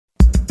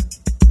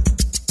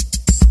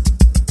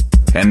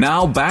And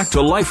now back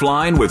to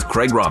Lifeline with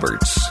Craig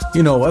Roberts.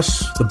 You know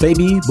us, the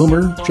baby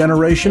boomer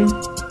generation,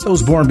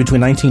 those born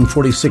between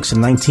 1946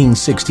 and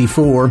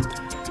 1964,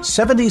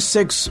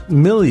 76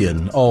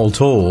 million all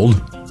told.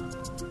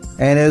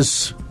 And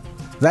as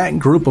that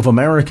group of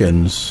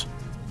Americans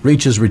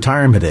reaches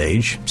retirement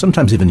age,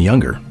 sometimes even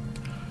younger,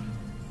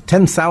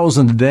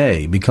 10,000 a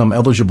day become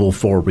eligible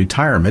for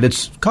retirement.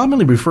 It's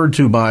commonly referred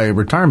to by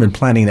retirement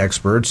planning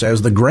experts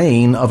as the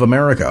grain of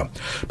America.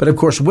 But of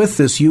course, with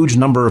this huge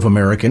number of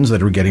Americans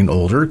that are getting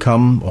older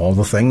come all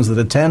the things that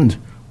attend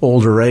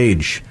older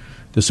age: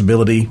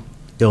 disability,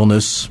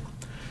 illness,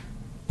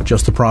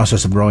 just the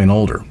process of growing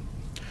older.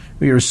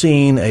 We are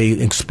seeing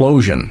an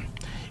explosion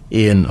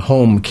in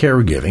home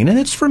caregiving, and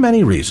it's for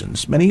many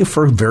reasons, many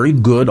for very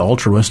good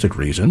altruistic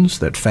reasons,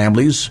 that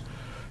families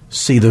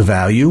see the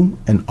value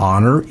and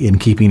honor in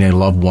keeping a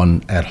loved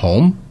one at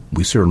home.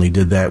 We certainly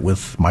did that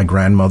with my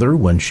grandmother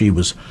when she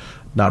was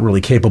not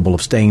really capable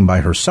of staying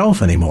by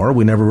herself anymore.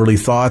 We never really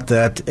thought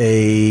that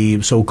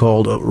a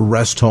so-called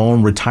rest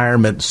home,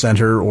 retirement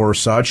center or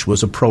such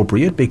was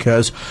appropriate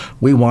because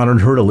we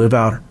wanted her to live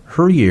out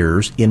her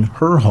years in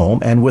her home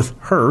and with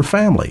her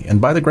family.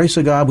 And by the grace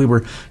of God, we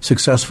were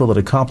successful at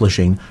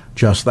accomplishing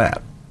just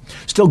that.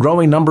 Still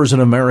growing numbers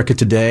in America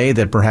today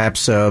that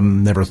perhaps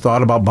never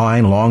thought about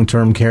buying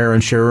long-term care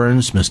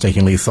insurance,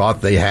 mistakenly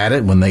thought they had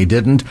it when they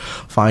didn't,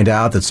 find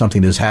out that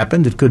something has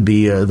happened. It could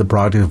be the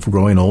product of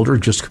growing older,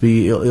 just could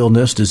be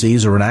illness,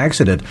 disease, or an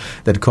accident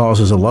that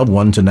causes a loved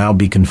one to now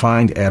be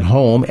confined at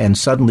home, and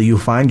suddenly you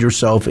find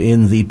yourself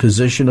in the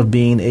position of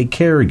being a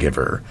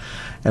caregiver.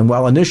 And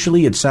while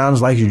initially it sounds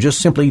like you're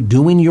just simply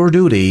doing your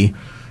duty,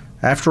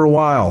 after a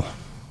while,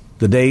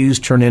 the days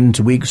turn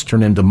into weeks,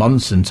 turn into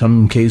months, in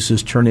some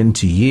cases turn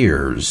into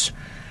years.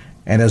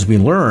 And as we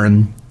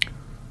learn,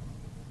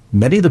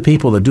 many of the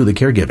people that do the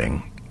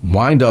caregiving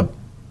wind up,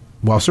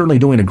 while certainly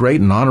doing a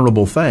great and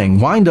honorable thing,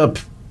 wind up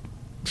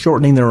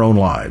shortening their own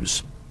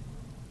lives.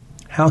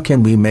 How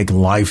can we make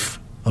life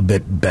a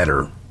bit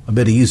better, a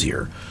bit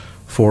easier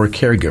for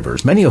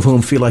caregivers, many of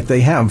whom feel like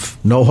they have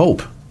no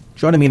hope?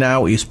 Joining me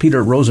now is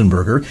Peter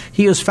Rosenberger.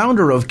 He is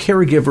founder of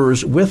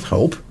Caregivers with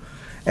Hope.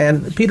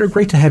 And, Peter,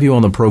 great to have you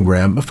on the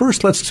program. But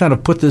first, let's kind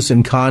of put this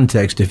in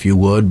context, if you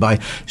would, by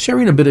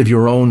sharing a bit of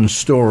your own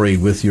story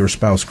with your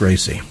spouse,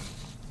 Gracie.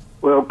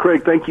 Well,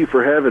 Craig, thank you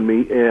for having me.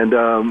 And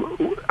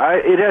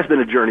it has been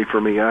a journey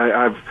for me.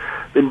 I've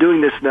been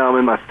doing this now. I'm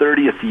in my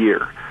 30th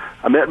year.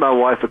 I met my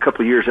wife a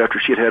couple of years after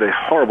she had a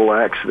horrible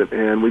accident,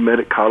 and we met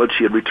at college.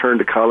 She had returned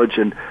to college,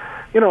 and,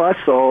 I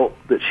saw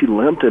that she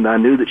limped, and I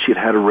knew that she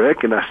had a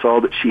wreck, and I saw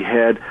that she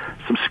had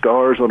some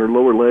scars on her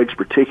lower legs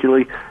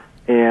particularly.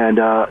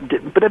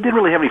 But I didn't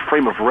really have any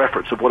frame of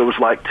reference of what it was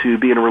like to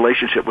be in a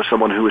relationship with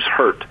someone who was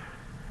hurt.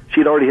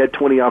 She had already had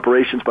 20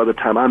 operations by the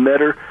time I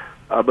met her,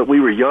 but we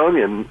were young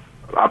and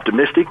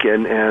optimistic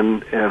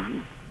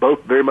and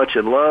both very much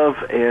in love.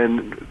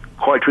 And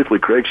quite truthfully,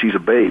 Craig, she's a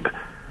babe,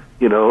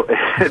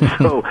 And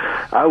so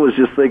I was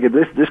just thinking,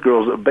 this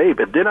girl's a babe.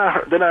 And then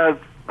I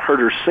heard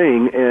her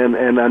sing,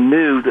 and I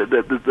knew that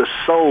the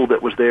soul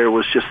that was there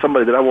was just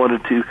somebody that I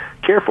wanted to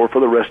care for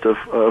the rest of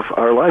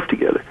our life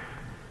together.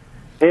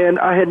 And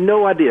I had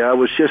no idea. I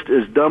was just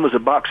as dumb as a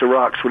box of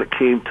rocks when it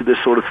came to this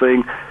sort of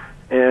thing.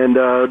 And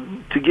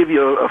to give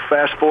you a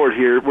fast forward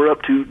here, we're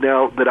up to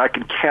now that I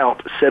can count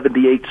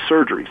 78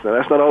 surgeries. Now,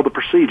 that's not all the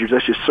procedures.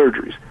 That's just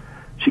surgeries.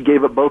 She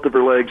gave up both of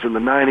her legs in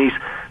the 90s.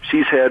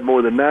 She's had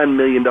more than $9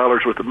 million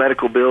worth of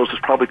medical bills.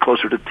 It's probably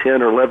closer to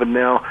 10 or 11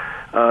 now.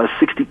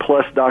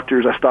 60-plus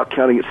doctors. I stopped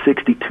counting at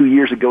 60 2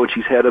 years ago, and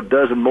she's had a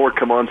dozen more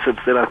come on since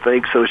then, I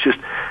think. So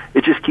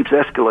it just keeps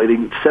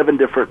escalating. 7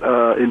 different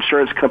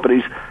insurance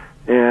companies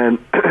and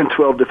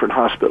 12 different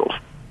hospitals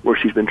where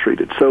she's been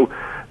treated. So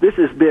this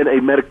has been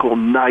a medical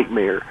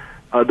nightmare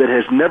that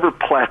has never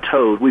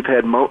plateaued. We've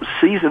had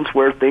seasons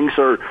where things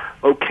are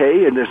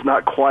okay and it's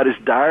not quite as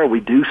dire. We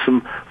do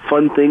some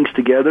fun things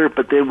together,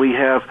 but then we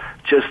have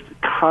just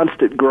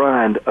constant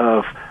grind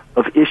of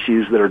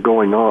issues that are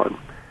going on.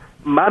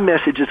 My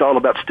message is all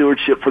about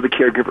stewardship for the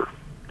caregiver.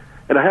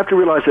 And I have to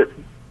realize that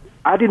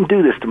I didn't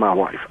do this to my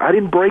wife. I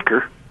didn't break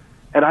her,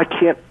 and I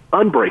can't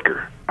unbreak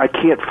her. I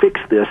can't fix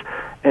this.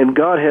 And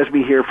God has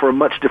me here for a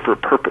much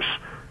different purpose.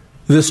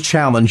 This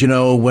challenge,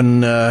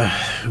 when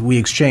we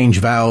exchange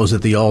vows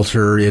at the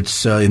altar,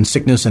 it's in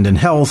sickness and in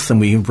health, and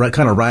we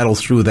kind of rattle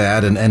through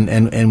that,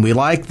 and we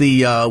like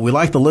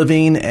the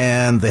living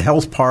and the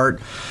health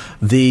part.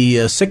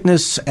 The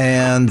sickness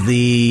and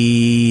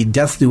the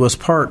death do us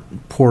part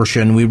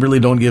portion, we really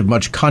don't give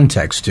much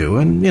context to.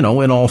 And, in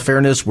all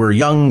fairness, we're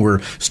young. We're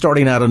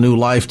starting out a new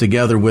life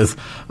together with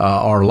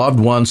our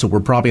loved ones, so we're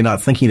probably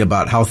not thinking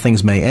about how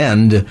things may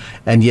end.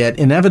 And yet,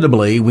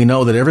 inevitably, we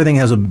know that everything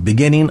has a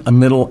beginning, a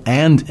middle,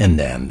 and an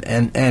end.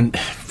 And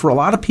for a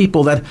lot of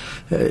people, that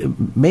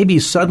maybe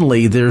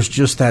suddenly there's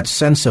just that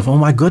sense of, oh,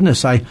 my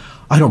goodness, I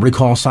don't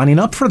recall signing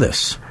up for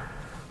this.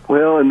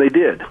 Well, and they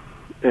did.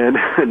 And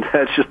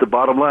that's just the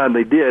bottom line.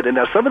 They did. And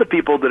now some of the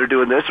people that are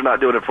doing this are not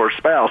doing it for a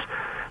spouse.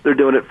 They're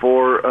doing it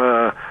for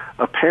a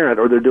a parent,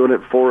 or they're doing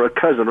it for a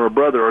cousin or a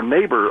brother or a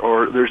neighbor,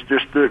 or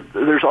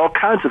there's all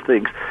kinds of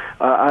things.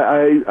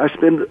 I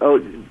spend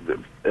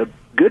a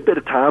good bit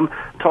of time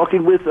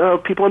talking with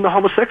people in the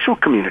homosexual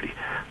community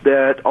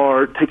that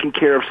are taking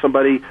care of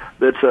somebody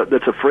that's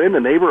a friend, a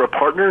neighbor, a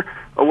partner,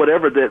 or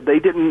whatever, that they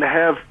didn't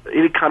have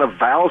any kind of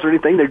vows or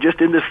anything. They're just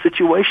in this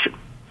situation.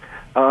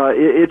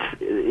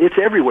 It's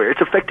everywhere.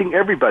 It's affecting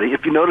everybody.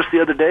 If you notice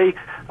the other day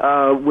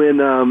when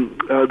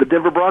the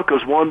Denver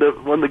Broncos won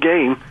the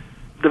game,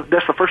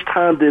 that's the first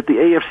time that the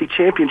AFC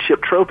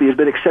Championship trophy has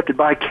been accepted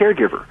by a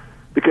caregiver,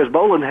 because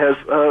Bolin has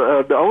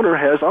the owner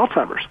has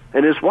Alzheimer's,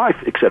 and his wife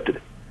accepted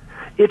it.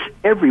 It's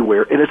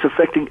everywhere, and it's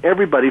affecting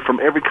everybody from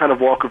every kind of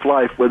walk of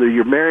life, whether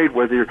you're married,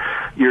 whether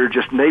you're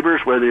just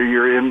neighbors, whether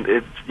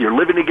you're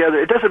living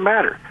together. It doesn't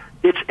matter.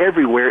 It's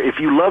everywhere. If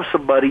you love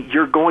somebody,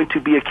 you're going to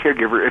be a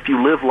caregiver. If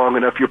you live long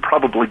enough, you're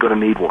probably going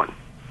to need one.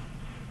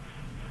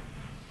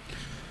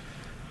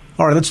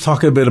 All right, let's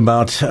talk a bit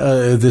about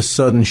this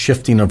sudden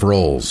shifting of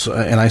roles.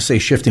 And I say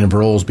shifting of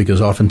roles because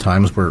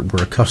oftentimes we're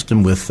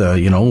accustomed with,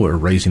 we're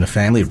raising a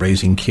family,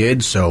 raising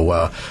kids,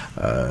 so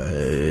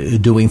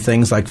doing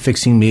things like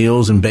fixing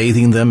meals and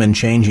bathing them and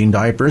changing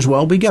diapers.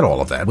 Well, we get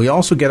all of that. We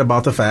also get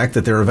about the fact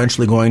that they're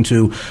eventually going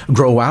to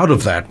grow out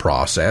of that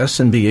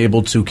process and be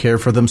able to care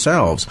for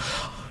themselves.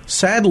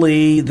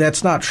 Sadly,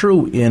 that's not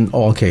true in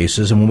all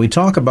cases. And when we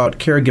talk about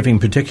caregiving,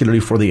 particularly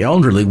for the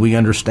elderly, we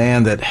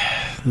understand that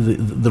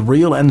the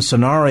real end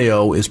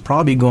scenario is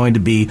probably going to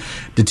be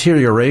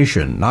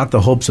deterioration, not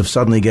the hopes of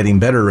suddenly getting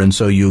better. And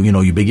so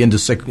you begin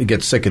to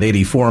get sick at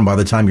 84, and by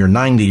the time you're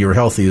 90, you're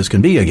healthy as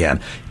can be again.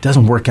 It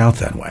doesn't work out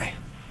that way.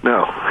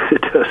 No,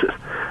 it doesn't.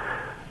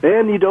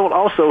 And you don't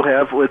also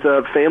have with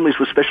families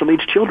with special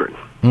needs children.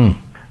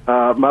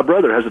 My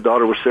brother has a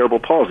daughter with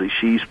cerebral palsy.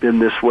 She's been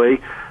this way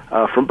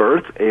from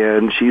birth,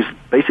 and she's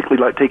basically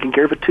like taking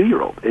care of a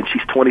 2-year-old, and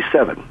she's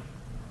 27.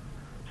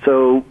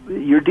 So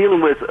you're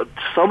dealing with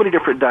so many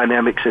different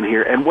dynamics in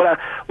here. And what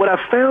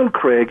I found,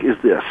 Craig, is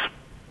this.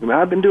 I mean,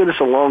 I've been doing this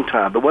a long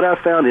time, but what I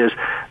found is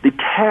the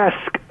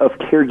task of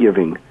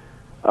caregiving,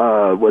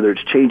 whether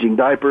it's changing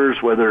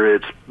diapers, whether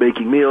it's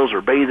making meals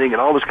or bathing and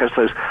all this kind of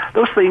stuff,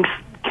 those things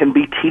can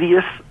be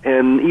tedious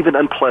and even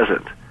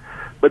unpleasant.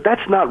 But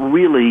that's not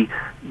really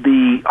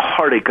the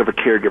heartache of a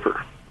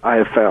caregiver, I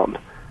have found.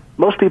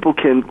 Most people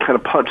can kind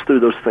of punch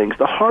through those things.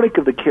 The heartache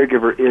of the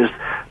caregiver is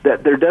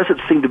that there doesn't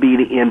seem to be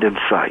any end in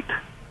sight,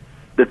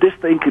 that this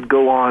thing could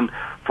go on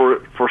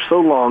for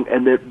so long,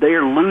 and that they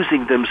are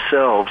losing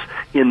themselves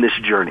in this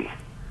journey.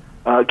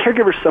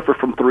 Caregivers suffer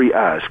from 3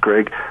 I's,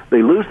 Craig.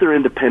 They lose their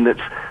independence,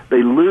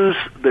 they lose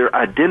their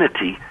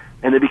identity,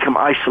 and they become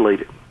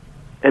isolated.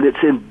 And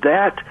it's in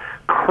that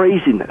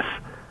craziness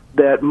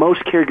that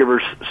most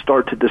caregivers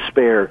start to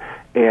despair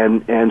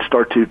and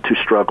start to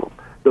struggle.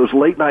 Those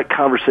late-night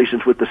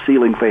conversations with the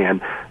ceiling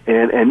fan,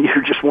 and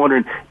you're just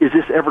wondering, is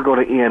this ever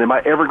going to end? Am I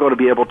ever going to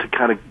be able to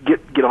kind of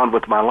get on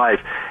with my life?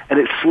 And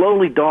it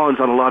slowly dawns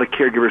on a lot of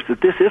caregivers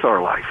that this is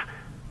our life.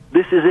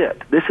 This is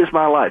it. This is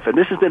my life. And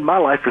this has been my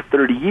life for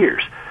 30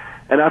 years.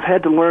 And I've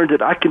had to learn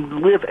that I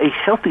can live a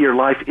healthier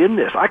life in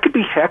this. I could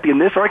be happy in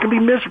this, or I can be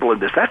miserable in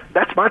this.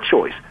 That's my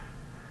choice.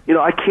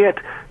 I can't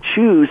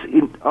choose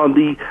on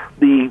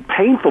the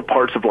painful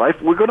parts of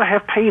life. We're going to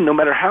have pain no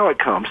matter how it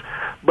comes,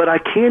 but I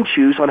can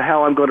choose on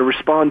how I'm going to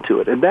respond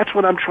to it. And that's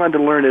what I'm trying to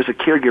learn as a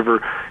caregiver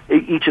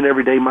each and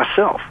every day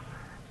myself.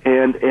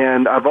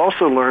 And I've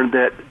also learned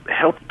that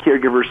healthy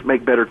caregivers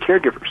make better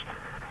caregivers.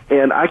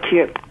 And I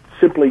can't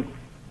simply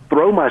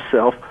throw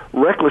myself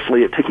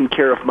recklessly at taking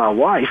care of my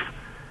wife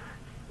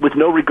with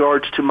no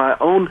regards to my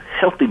own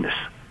healthiness.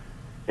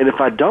 And if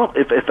I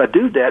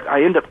do that,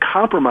 I end up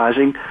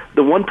compromising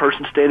the one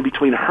person standing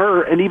between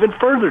her and even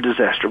further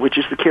disaster, which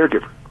is the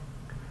caregiver.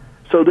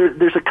 So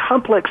there's a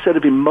complex set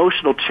of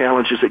emotional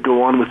challenges that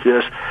go on with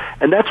this,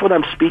 and that's what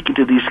I'm speaking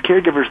to, these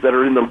caregivers that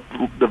are in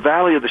the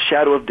valley of the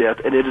shadow of death,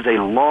 and it is a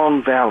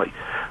long valley.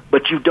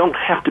 But you don't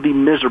have to be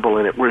miserable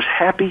in it. We're as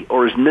happy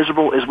or as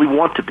miserable as we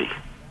want to be.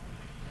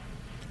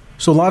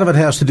 So a lot of it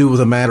has to do with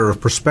a matter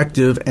of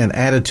perspective and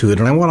attitude,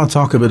 and I want to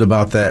talk a bit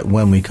about that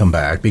when we come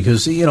back,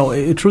 because,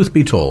 truth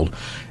be told,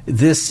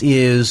 this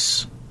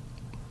is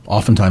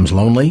oftentimes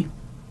lonely,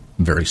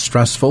 very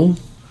stressful.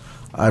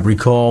 I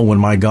recall when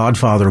my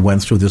godfather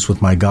went through this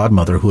with my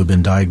godmother, who had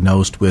been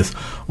diagnosed with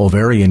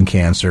ovarian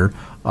cancer.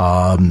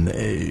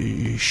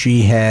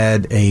 She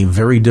had a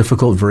very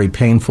difficult, very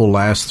painful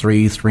last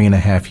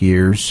 3.5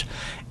 years,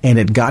 and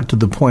it got to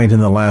the point in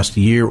the last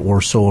year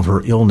or so of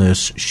her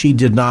illness, she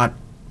did not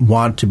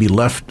want to be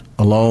left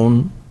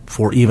alone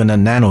for even a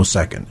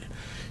nanosecond.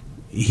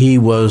 He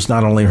was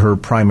not only her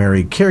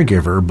primary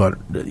caregiver, but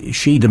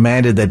she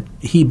demanded that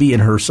he be in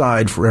her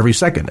side for every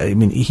second. I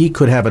mean, he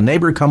could have a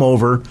neighbor come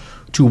over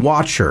to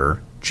watch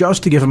her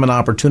just to give him an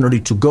opportunity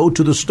to go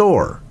to the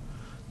store.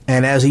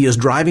 And as he is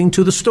driving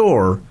to the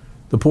store,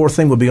 the poor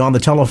thing would be on the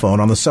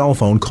telephone, on the cell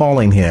phone,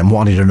 calling him,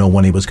 wanting to know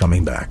when he was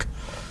coming back.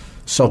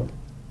 So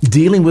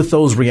dealing with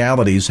those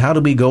realities, how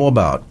do we go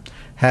about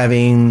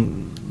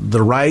having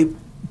the right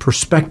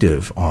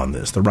perspective on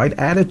this, the right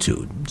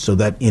attitude, so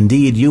that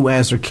indeed you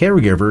as a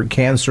caregiver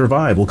can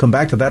survive. We'll come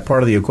back to that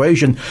part of the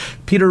equation.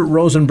 Peter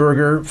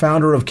Rosenberger,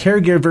 founder of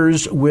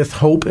Caregivers with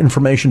Hope.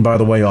 Information, by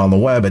the way, on the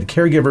web at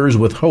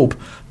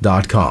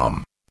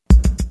caregiverswithhope.com.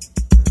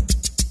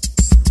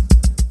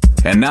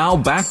 And now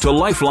back to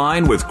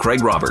Lifeline with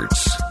Craig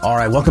Roberts. All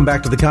right, welcome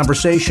back to the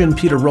conversation.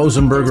 Peter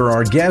Rosenberger,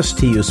 our guest.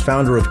 He is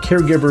founder of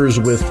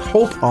Caregivers with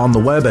Hope on the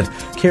web at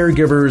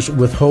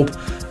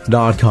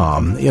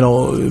caregiverswithhope.com. You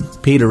know,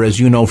 Peter, as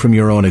you know from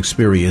your own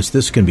experience,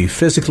 this can be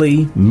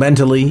physically,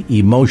 mentally,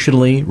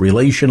 emotionally,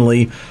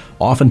 relationally,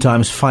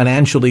 oftentimes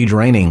financially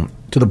draining,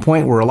 to the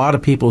point where a lot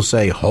of people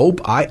say, hope?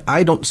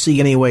 I don't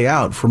see any way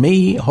out. For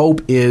me,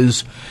 hope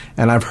is,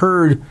 and I've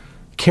heard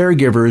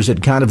caregivers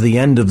at kind of the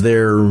end of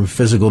their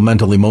physical,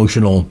 mental,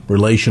 emotional,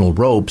 relational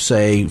rope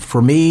say,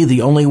 for me,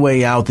 the only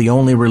way out, the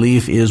only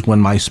relief is when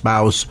my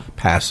spouse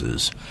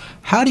passes.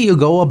 How do you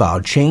go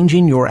about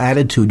changing your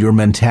attitude, your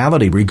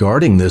mentality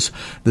regarding this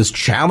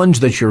challenge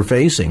that you're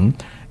facing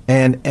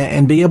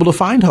and be able to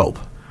find hope?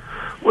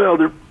 Well,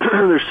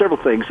 there's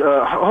several things.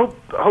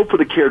 Hope for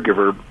the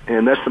Caregiver,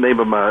 and that's the name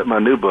of my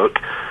new book,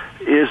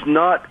 is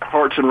not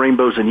hearts and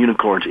rainbows and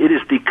unicorns. It is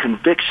the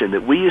conviction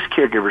that we as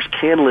caregivers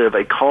can live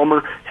a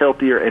calmer,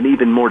 healthier, and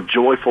even more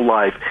joyful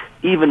life,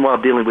 even while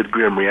dealing with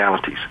grim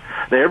realities.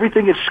 Now,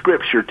 everything in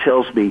Scripture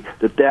tells me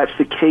that that's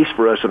the case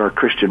for us in our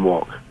Christian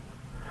walk.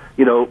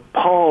 You know,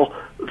 Paul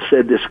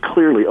said this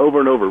clearly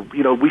over and over.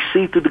 You know, we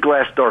see through the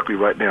glass darkly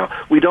right now.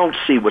 We don't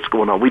see what's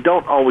going on. We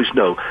don't always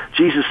know.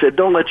 Jesus said,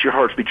 don't let your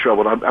hearts be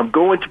troubled. I'm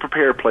going to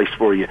prepare a place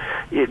for you.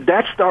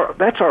 That's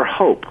our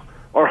hope.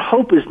 Our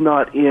hope is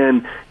not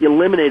in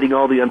eliminating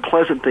all the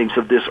unpleasant things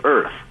of this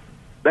earth.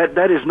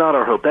 That is not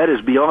our hope. That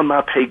is beyond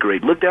my pay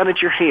grade. Look down at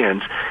your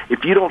hands.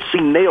 If you don't see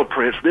nail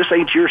prints, this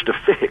ain't yours to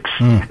fix.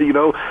 You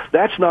know,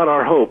 that's not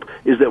our hope,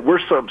 is that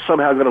we're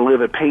somehow going to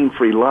live a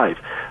pain-free life.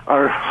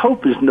 Our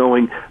hope is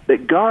knowing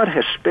that God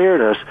has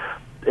spared us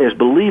as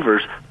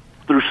believers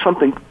through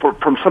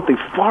from something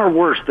far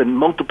worse than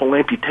multiple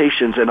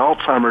amputations and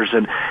Alzheimer's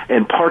and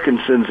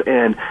Parkinson's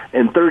and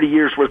 30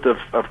 years worth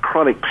of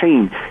chronic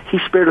pain. He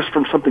spared us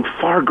from something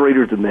far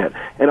greater than that.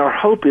 And our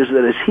hope is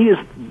that as He is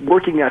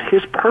working out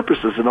His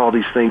purposes in all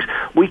these things,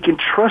 we can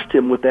trust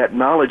Him with that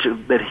knowledge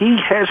that He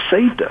has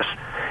saved us.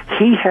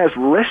 He has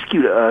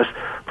rescued us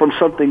from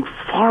something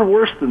far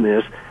worse than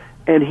this,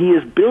 and He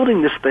is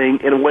building this thing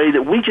in a way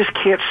that we just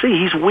can't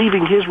see. He's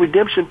weaving His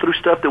redemption through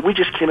stuff that we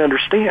just can't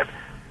understand.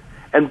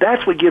 And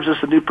that's what gives us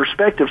a new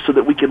perspective, so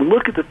that we can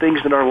look at the things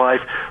in our life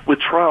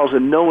with trials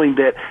and knowing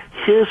that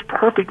His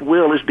perfect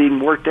will is being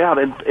worked out.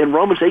 And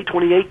Romans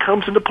 8:28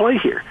 comes into play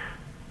here.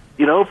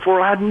 You know, for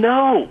I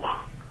know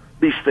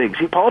these things.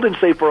 Paul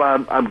didn't say, for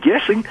I'm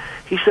guessing.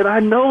 He said, I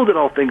know that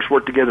all things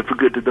work together for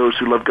good to those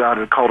who love God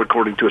and are called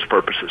according to His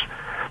purposes.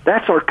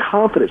 That's our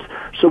confidence.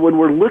 So when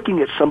we're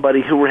looking at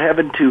somebody who we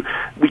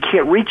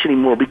can't reach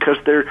anymore because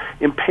they're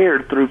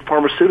impaired through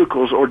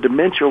pharmaceuticals or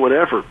dementia or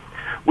whatever,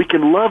 we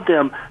can love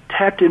them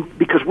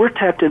because we're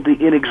tapped into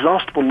the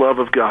inexhaustible love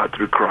of God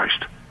through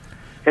Christ.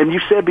 And you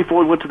said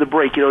before we went to the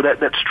break, you know,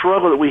 that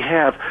struggle that we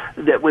have,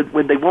 that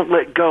when they won't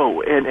let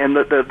go, and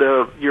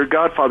your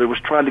godfather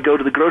was trying to go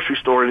to the grocery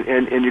store,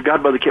 and your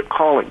godmother kept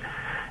calling.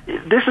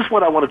 This is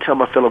what I want to tell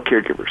my fellow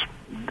caregivers.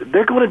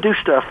 They're going to do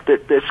stuff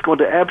that's going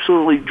to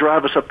absolutely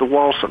drive us up the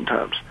wall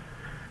sometimes.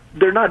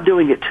 They're not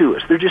doing it to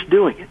us. They're just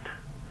doing it.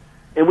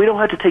 And we don't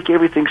have to take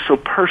everything so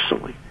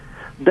personally.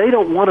 They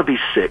don't want to be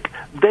sick.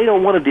 They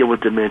don't want to deal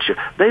with dementia.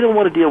 They don't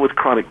want to deal with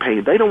chronic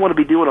pain. They don't want to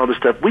be doing all this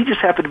stuff. We just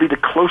happen to be the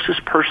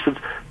closest person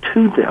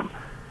to them.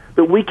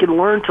 But we can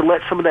learn to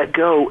let some of that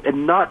go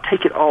and not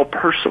take it all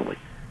personally.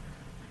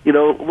 You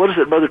know, what is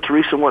it Mother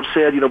Teresa once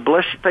said? You know,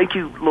 bless you, thank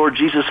you, Lord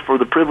Jesus, for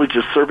the privilege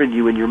of serving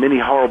you in your many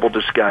horrible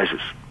disguises.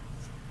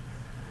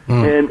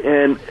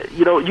 And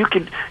you know, you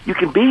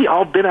can be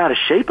all bent out of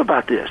shape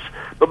about this.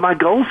 But my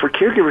goal for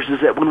caregivers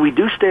is that when we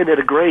do stand at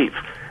a grave,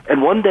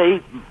 and one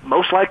day,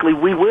 most likely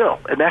we will,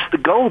 and that's the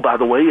goal, by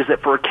the way, is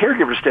that for a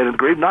caregiver to stand in the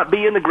grave, not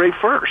be in the grave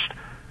first.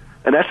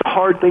 And that's a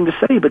hard thing to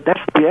say, but that's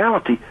the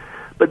reality.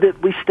 But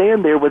that we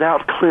stand there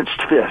without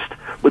clenched fists,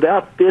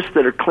 without fists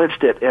that are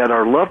clenched at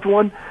our loved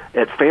one,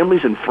 at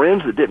families and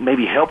friends that didn't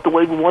maybe help the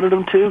way we wanted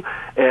them to,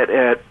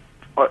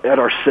 at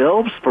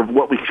ourselves for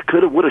what we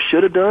could have, would have,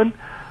 should have done,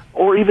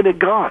 or even at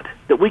God,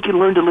 that we can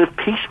learn to live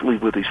peacefully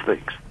with these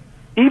things.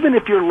 Even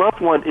if your loved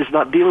one is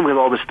not dealing with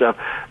all this stuff,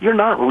 you're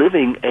not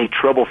living a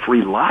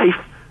trouble-free life.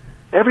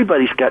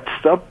 Everybody's got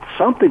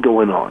something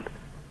going on.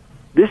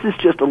 This is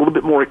just a little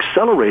bit more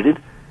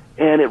accelerated,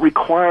 and it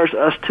requires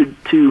us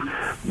to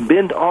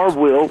bend our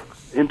will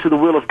into the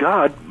will of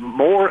God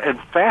more and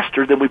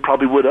faster than we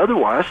probably would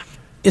otherwise.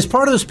 Is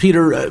part of this,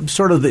 Peter,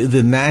 sort of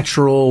the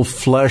natural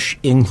flesh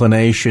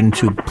inclination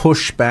to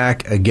push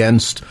back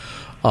against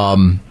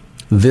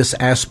this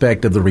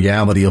aspect of the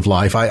reality of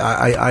life.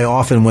 I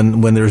often,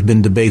 when there's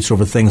been debates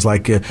over things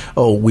like,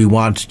 we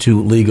want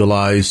to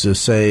legalize,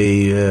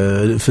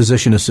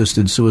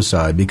 physician-assisted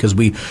suicide, because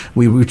we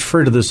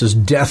refer to this as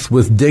death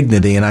with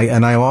dignity, and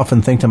I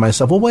often think to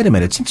myself, well, wait a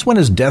minute, since when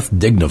is death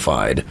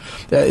dignified?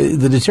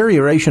 The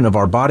deterioration of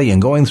our body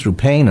and going through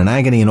pain and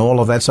agony and all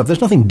of that stuff,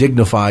 there's nothing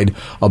dignified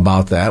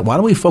about that. Why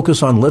don't we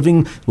focus on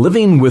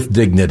living with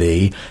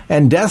dignity?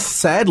 And death,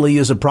 sadly,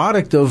 is a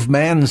product of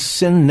man's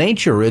sin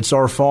nature. It's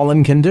our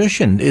fallen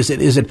condition. Is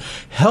it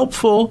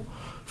helpful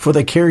for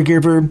the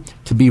caregiver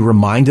to be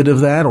reminded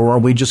of that, or are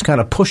we just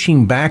kind of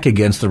pushing back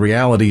against the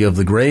reality of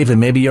the grave and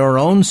maybe our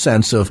own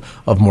sense of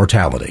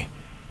mortality?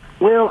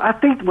 Well, I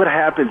think what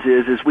happens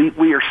is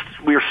we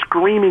are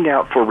screaming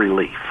out for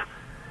relief.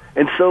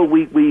 And so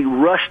we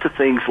rush to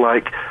things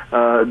like,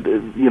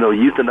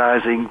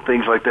 euthanizing,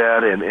 things like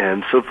that,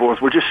 and so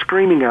forth. We're just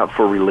screaming out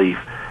for relief.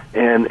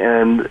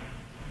 And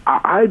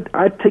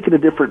I've taken a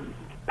different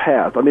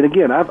path. I mean,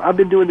 again, I've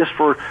been doing this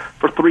for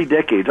 3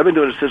 decades. I've been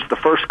doing it since the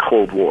first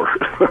Cold War.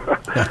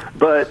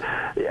 But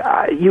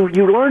you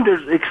learn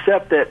to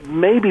accept that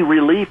maybe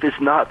relief is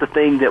not the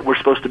thing that we're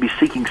supposed to be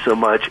seeking so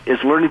much,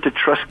 is learning to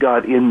trust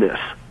God in this.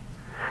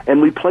 And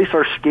we place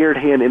our scared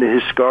hand into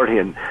his scarred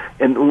hand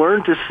and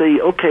learn to say,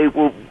 okay,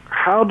 well,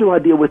 how do I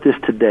deal with this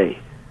today?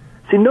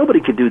 See, nobody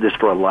can do this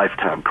for a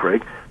lifetime,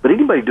 Craig, but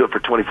anybody can do it for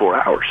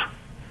 24 hours.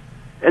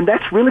 And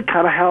that's really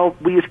kind of how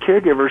we as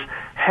caregivers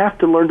have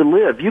to learn to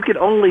live. You can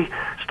only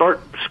start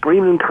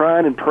screaming and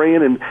crying and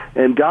praying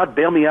and God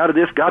bail me out of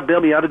this, God bail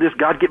me out of this,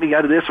 God get me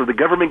out of this, or the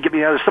government get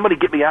me out of this, somebody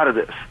get me out of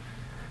this.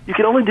 You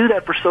can only do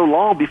that for so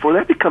long before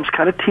that becomes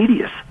kind of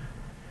tedious.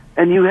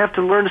 And you have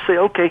to learn to say,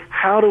 okay,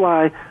 how do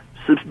I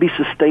be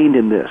sustained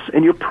in this?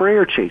 And your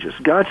prayer changes.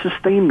 God,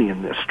 sustain me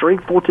in this.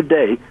 Strength for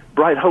today,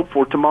 bright hope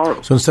for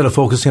tomorrow. So instead of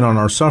focusing on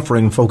our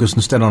suffering, focus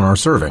instead on our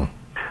serving.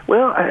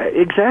 Well,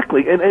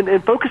 exactly,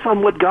 and focus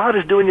on what God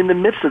is doing in the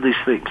midst of these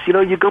things. You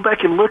know, you go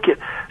back and look at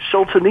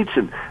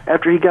Solzhenitsyn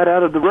after he got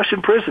out of the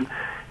Russian prison,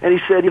 and he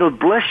said,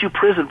 bless you,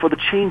 prison, for the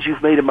change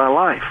you've made in my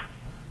life.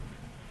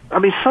 I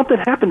mean, something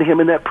happened to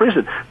him in that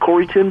prison.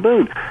 Corrie ten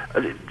Boom.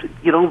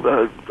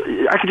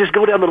 I could just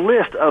go down the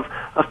list of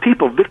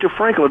people, Viktor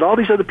Frankl, and all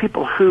these other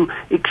people who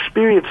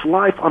experienced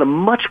life on a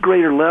much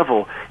greater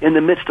level in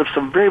the midst of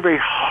some very, very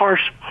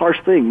harsh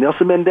thing.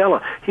 Nelson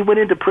Mandela, he went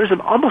into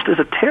prison almost as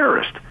a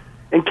terrorist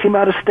and came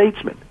out a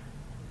statesman.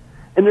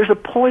 And there's a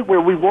point where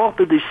we walk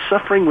through this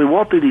suffering, we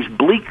walk through these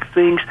bleak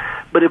things,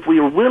 but if we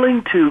are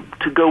willing to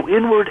go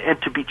inward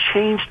and to be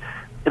changed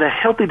in a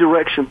healthy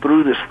direction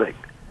through this thing,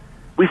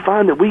 we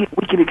find that we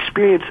can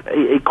experience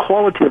a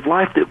quality of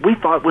life that we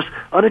thought was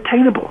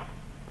unattainable.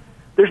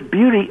 There's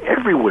beauty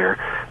everywhere.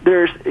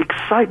 There's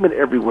excitement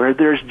everywhere.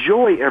 There's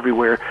joy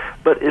everywhere.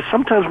 But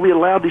sometimes we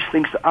allow these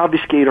things to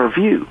obfuscate our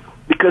view,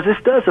 because this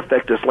does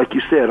affect us, like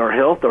you said, our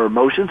health, our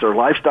emotions, our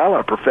lifestyle,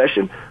 our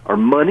profession, our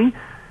money.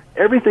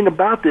 Everything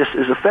about this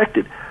is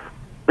affected.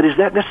 But is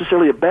that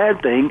necessarily a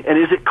bad thing, and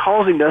is it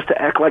causing us to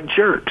act like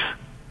jerks?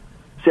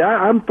 See,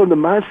 I'm from the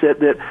mindset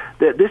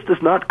that this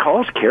does not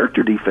cause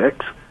character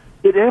defects.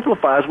 It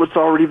amplifies what's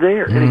already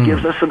there, and it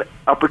gives us an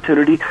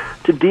opportunity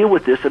to deal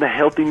with this in a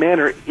healthy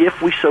manner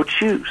if we so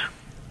choose.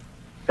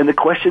 And the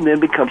question then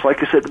becomes,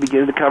 like I said at the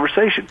beginning of the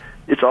conversation,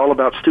 it's all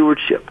about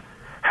stewardship.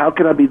 How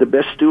can I be the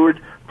best steward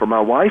for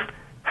my wife?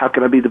 How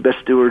can I be the best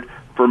steward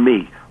for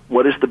me?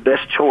 What is the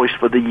best choice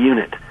for the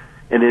unit?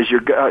 And as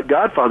your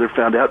godfather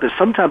found out, that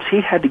sometimes he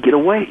had to get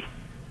away.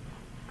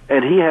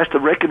 And he has to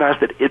recognize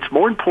that it's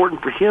more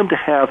important for him to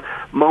have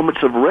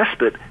moments of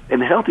respite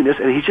and healthiness,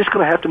 and he's just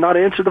going to have to not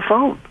answer the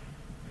phone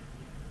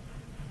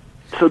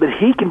so that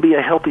he can be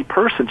a healthy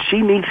person.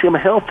 She needs him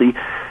healthy,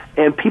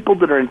 and people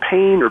that are in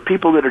pain or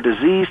people that are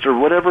diseased or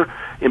whatever,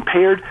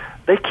 impaired,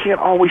 they can't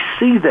always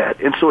see that.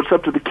 And so it's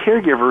up to the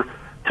caregiver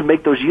to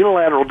make those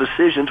unilateral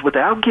decisions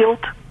without guilt,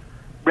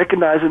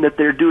 recognizing that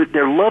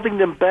they're loving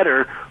them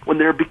better when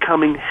they're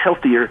becoming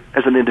healthier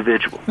as an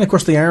individual. And of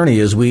course, the irony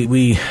is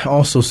we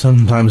also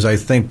sometimes, I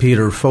think,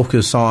 Peter,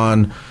 focus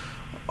on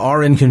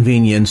our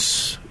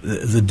inconvenience,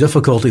 the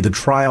difficulty, the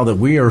trial that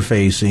we are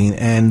facing,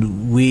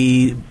 and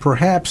we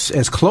perhaps,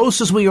 as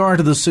close as we are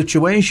to the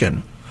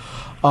situation,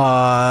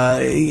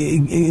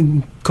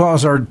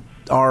 cause our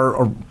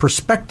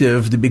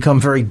perspective to become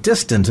very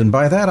distant. And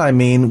by that I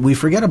mean we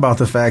forget about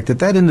the fact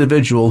that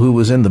individual who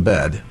was in the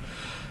bed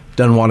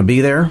doesn't want to be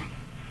there,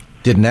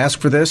 didn't ask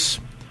for this,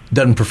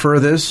 doesn't prefer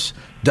this,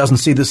 doesn't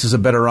see this as a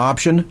better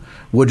option,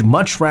 would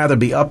much rather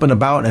be up and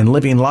about and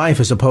living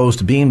life as opposed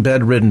to being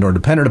bedridden or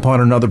dependent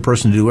upon another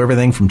person to do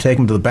everything from take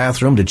them to the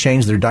bathroom, to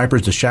change their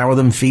diapers, to shower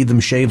them, feed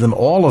them, shave them,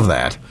 all of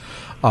that.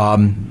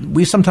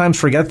 We sometimes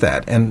forget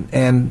that.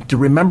 And to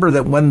remember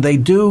that when they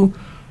do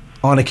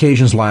on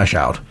occasions lash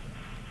out,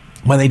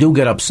 when they do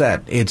get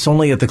upset, it's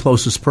only at the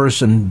closest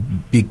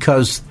person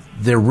because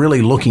they're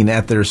really looking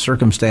at their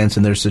circumstance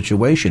and their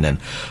situation. And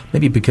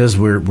maybe because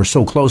we're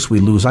so close, we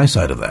lose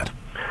eyesight of that.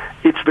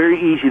 It's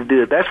very easy to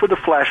do it. That's where the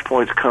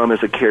flashpoints come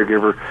as a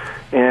caregiver.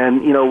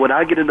 And, when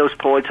I get in those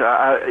points,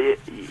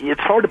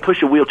 it's hard to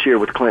push a wheelchair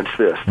with clenched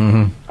fist.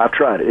 Mm-hmm. I've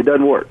tried it. It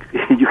doesn't work.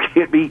 You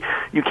can't be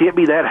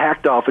that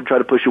hacked off and try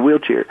to push a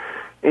wheelchair.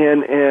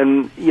 And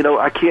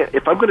I can't,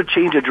 if I'm going to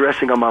change a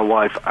dressing on my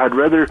wife, I'd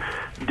rather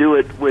do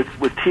it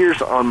with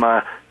tears on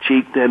my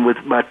cheek than with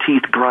my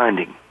teeth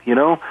grinding,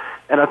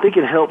 And I think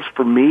it helps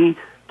for me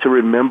to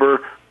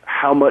remember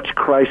how much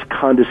Christ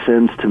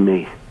condescends to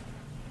me.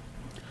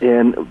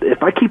 And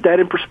if I keep that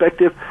in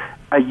perspective,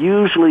 I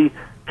usually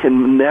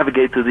can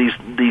navigate through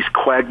these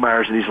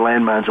quagmires and these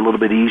landmines a little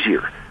bit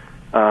easier.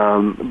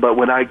 But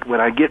when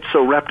I get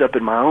so wrapped up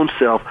in my own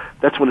self,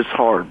 that's when it's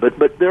hard.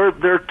 But there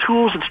are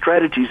tools and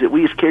strategies that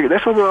we as caregivers,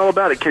 that's what we're all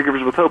about at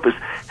Caregivers with Hope, is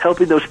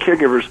helping those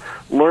caregivers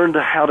learn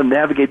how to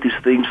navigate these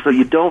things so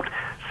you don't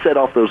set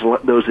off those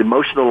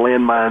emotional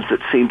landmines that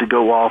seem to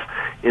go off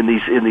in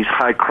these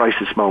high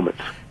crisis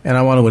moments. And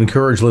I want to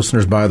encourage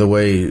listeners, by the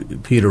way,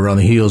 Peter, on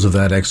the heels of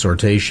that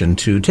exhortation,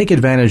 to take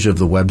advantage of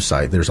the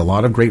website. There's a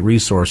lot of great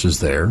resources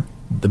there.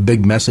 The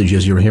big message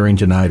as you're hearing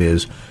tonight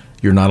is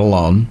you're not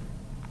alone.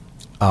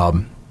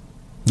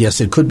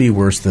 Yes, it could be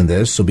worse than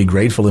this, so be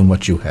grateful in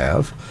what you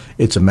have.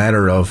 It's a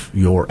matter of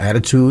your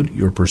attitude,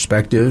 your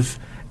perspective,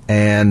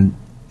 and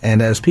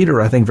as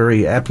Peter, I think,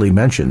 very aptly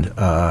mentioned,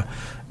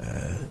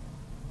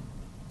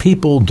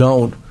 people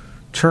don't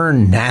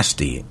turn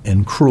nasty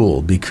and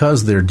cruel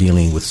because they're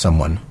dealing with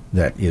someone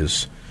that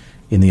is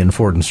in the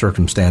unfortunate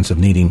circumstance of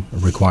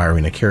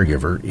requiring a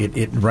caregiver.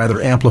 It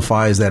rather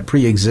amplifies that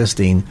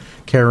pre-existing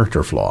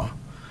character flaw.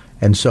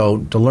 And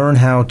so to learn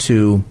how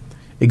to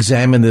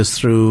examine this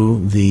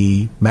through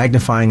the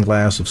magnifying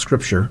glass of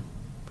Scripture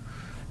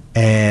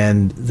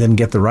and then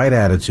get the right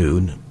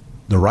attitude,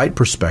 the right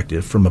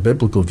perspective from a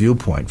biblical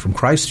viewpoint, from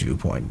Christ's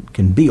viewpoint,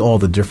 can be all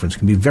the difference,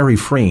 can be very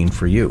freeing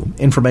for you.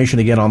 Information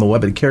again on the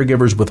web at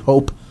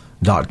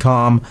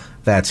caregiverswithhope.com.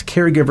 That's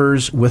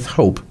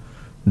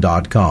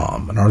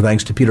caregiverswithhope.com. And our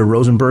thanks to Peter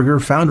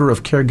Rosenberger, founder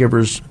of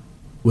Caregivers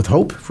with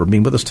Hope, for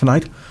being with us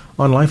tonight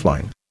on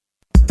Lifeline.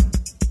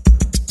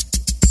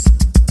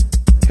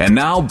 And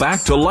now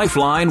back to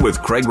Lifeline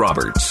with Craig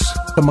Roberts.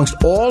 Amongst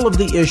all of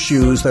the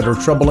issues that are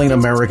troubling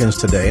Americans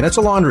today, and it's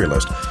a laundry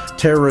list: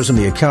 terrorism,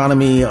 the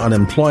economy,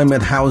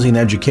 unemployment, housing,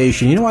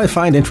 education. You know what I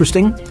find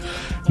interesting?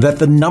 That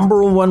the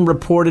number one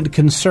reported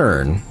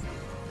concern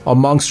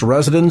amongst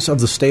residents of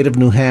the state of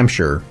New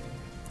Hampshire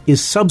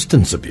is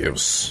substance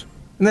abuse.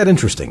 Isn't that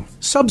interesting?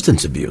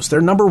 Substance abuse, their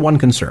number one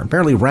concern,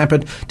 apparently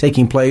rampant,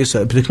 taking place,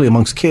 particularly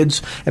amongst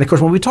kids. And, of course,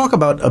 when we talk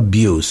about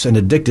abuse and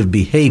addictive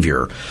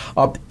behavior,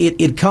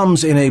 it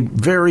comes in a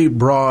very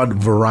broad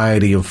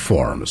variety of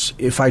forms.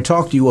 If I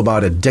talk to you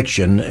about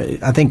addiction,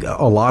 I think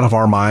a lot of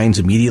our minds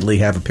immediately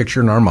have a picture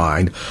in our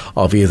mind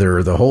of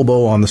either the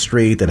hobo on the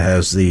street that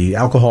has the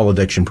alcohol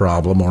addiction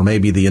problem, or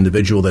maybe the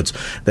individual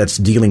that's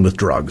dealing with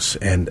drugs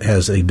and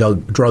has a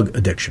drug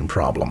addiction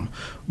problem.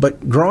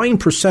 But growing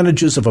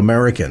percentages of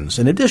Americans,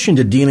 in addition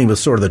to dealing with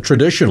sort of the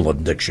traditional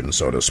addiction,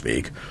 so to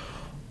speak,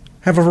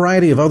 have a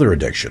variety of other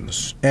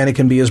addictions. And it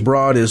can be as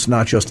broad as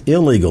not just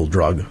illegal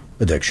drug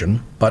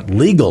addiction, but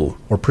legal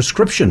or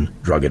prescription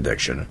drug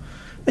addiction.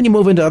 Then you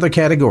move into other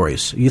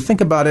categories. You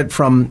think about it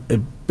from a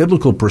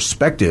biblical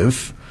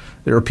perspective.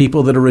 There are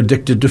people that are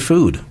addicted to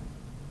food,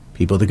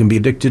 people that can be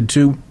addicted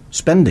to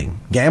spending,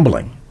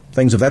 gambling,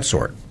 things of that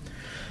sort.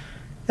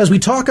 As we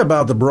talk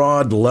about the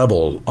broad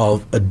level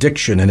of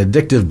addiction and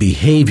addictive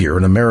behavior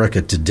in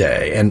America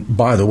today, and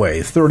by the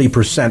way,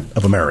 30%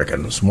 of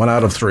Americans, 1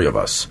 out of 3 of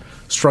us,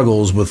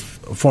 struggles with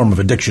a form of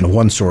addiction of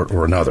one sort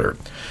or another,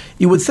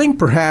 you would think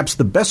perhaps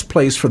the best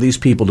place for these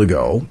people to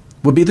go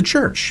would be the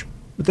church.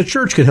 But the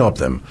church could help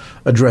them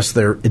address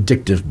their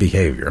addictive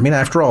behavior. I mean,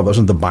 after all,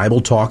 doesn't the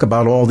Bible talk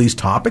about all these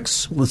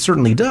topics? Well, it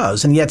certainly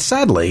does. And yet,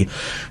 sadly,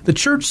 the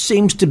church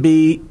seems to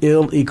be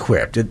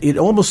ill-equipped. It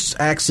almost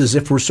acts as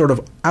if we're sort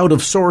of out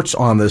of sorts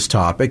on this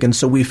topic. And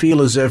so we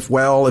feel as if,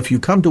 well, if you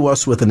come to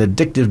us with an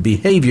addictive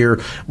behavior,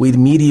 we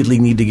immediately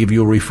need to give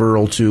you a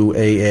referral to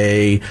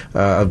AA,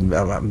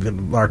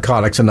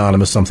 Narcotics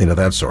Anonymous, something of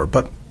that sort.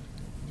 But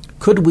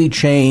could we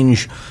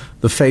change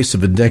the face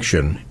of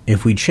addiction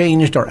if we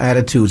changed our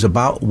attitudes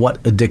about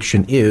what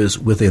addiction is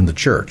within the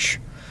church?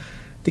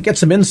 To get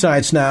some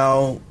insights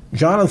now,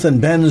 Jonathan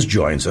Benz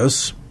joins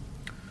us.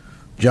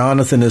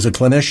 Jonathan is a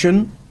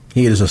clinician.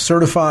 He is a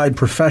certified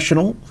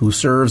professional who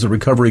serves the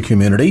recovery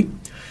community.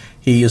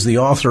 He is the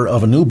author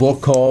of a new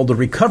book called The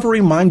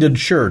Recovery-Minded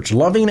Church,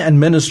 Loving and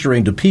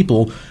Ministering to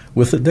People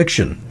with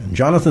Addiction. And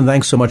Jonathan,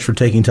 thanks so much for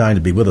taking time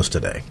to be with us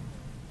today.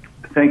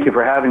 Thank you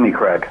for having me,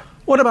 Craig.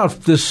 What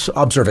about this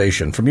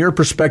observation? From your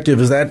perspective,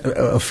 is that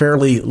a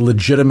fairly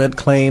legitimate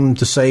claim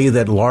to say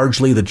that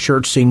largely the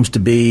church seems to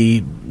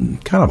be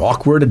kind of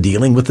awkward at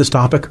dealing with this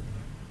topic?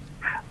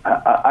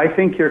 I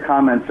think your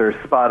comments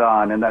are spot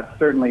on, and that's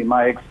certainly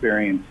my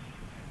experience.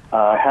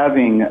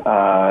 Having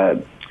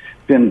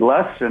been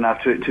blessed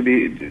enough to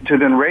have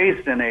been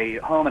raised in a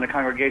home and a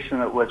congregation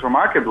that was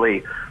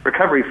remarkably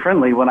recovery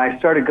friendly, when I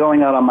started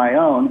going out on my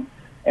own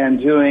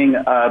and doing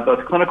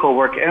both clinical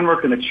work and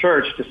work in the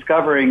church,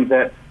 discovering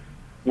that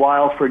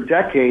while for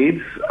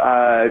decades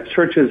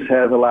churches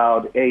have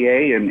allowed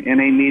AA and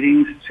NA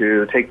meetings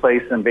to take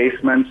place in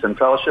basements and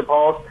fellowship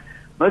halls,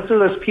 most of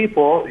those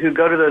people who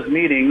go to those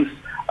meetings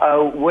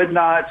would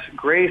not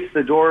grace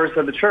the doors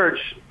of the church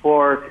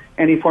for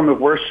any form of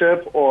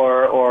worship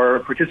or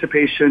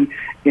participation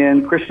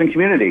in Christian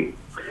community.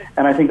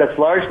 And I think that's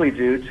largely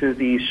due to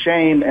the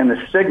shame and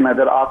the stigma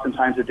that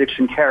oftentimes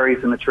addiction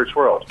carries in the church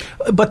world.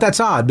 But that's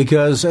odd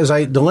because, as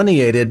I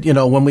delineated,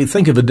 when we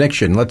think of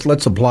addiction,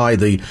 let's apply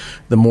the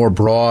more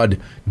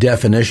broad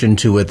definition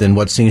to it than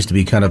what seems to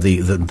be kind of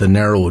the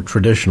narrow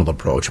traditional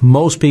approach.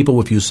 Most people,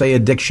 if you say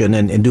addiction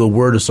and do a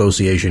word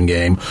association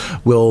game,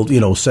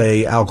 will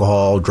say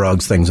alcohol,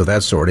 drugs, things of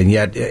that sort. And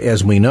yet,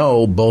 as we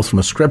know, both from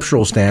a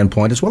scriptural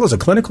standpoint as well as a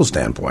clinical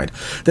standpoint,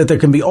 that there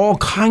can be all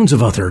kinds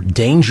of other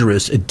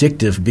dangerous,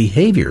 addictive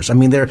behaviors. I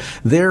mean,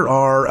 there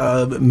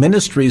are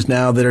ministries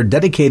now that are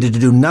dedicated to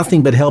do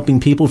nothing but helping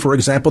people, for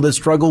example, that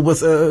struggle with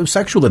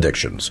sexual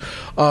addictions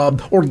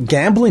or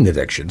gambling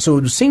addiction. So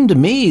it seemed to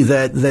me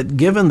that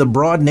given the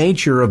broad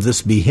nature of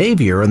this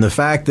behavior and the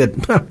fact that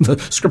the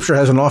Scripture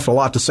has an awful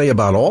lot to say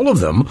about all of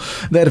them,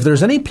 that if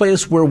there's any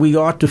place where we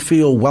ought to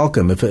feel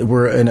welcome, if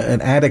we're an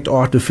addict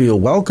ought to feel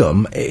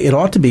welcome, it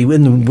ought to be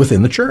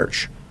within the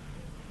church.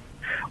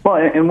 Well,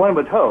 and one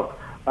would hope.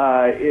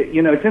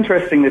 It's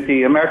interesting that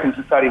the American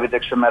Society of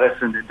Addiction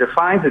Medicine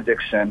defines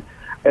addiction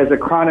as a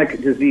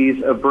chronic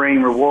disease of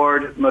brain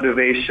reward,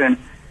 motivation,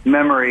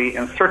 memory,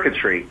 and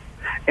circuitry.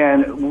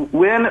 And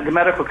when the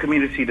medical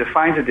community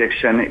defines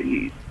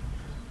addiction,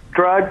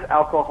 drugs,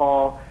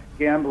 alcohol,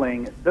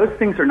 gambling, those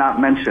things are not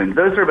mentioned.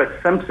 Those are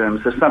but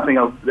symptoms of something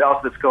else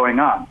that's going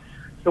on.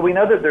 So we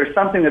know that there's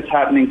something that's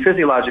happening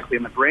physiologically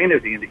in the brain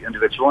of the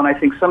individual, and I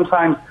think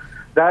sometimes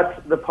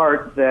that's the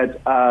part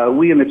that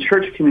we in the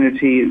church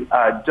community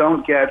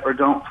don't get or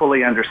don't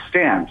fully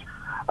understand.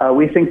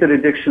 We think that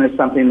addiction is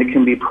something that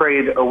can be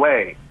prayed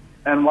away.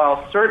 And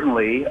while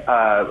certainly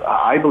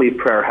I believe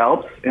prayer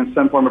helps, in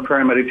some form of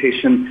prayer and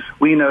meditation,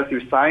 we know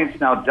through science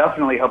now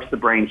definitely helps the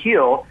brain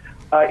heal,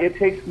 it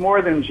takes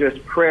more than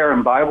just prayer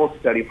and Bible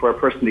study for a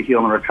person to heal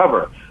and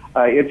recover.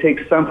 It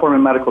takes some form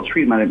of medical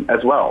treatment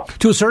as well.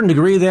 To a certain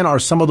degree, then, are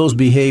some of those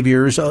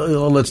behaviors,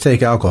 let's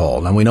take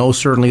alcohol. And we know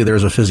certainly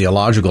there's a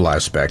physiological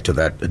aspect to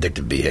that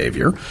addictive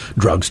behavior,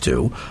 drugs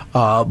too.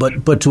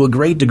 But to a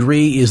great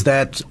degree, is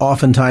that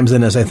oftentimes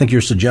then, as I think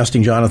you're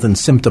suggesting, Jonathan,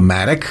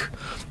 symptomatic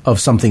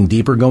of something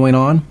deeper going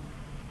on?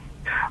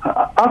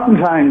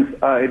 Oftentimes,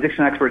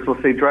 addiction experts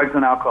will say drugs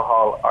and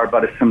alcohol are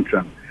but a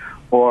symptom.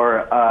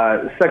 Or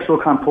sexual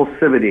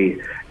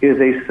compulsivity is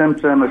a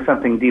symptom of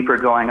something deeper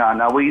going on.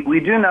 Now, we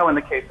do know in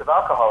the case of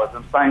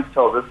alcoholism, science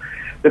tells us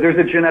that there's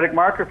a genetic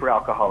marker for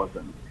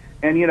alcoholism.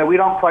 And, we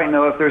don't quite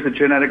know if there's a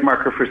genetic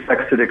marker for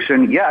sex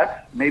addiction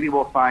yet. Maybe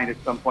we'll find at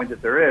some point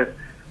that there is.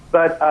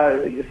 But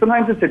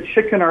sometimes it's a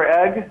chicken or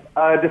egg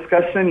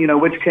discussion,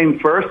 which came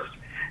first.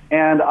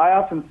 And I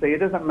often say it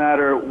doesn't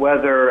matter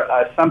whether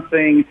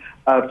something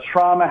of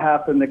trauma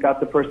happened that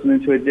got the person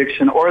into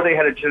addiction or they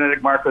had a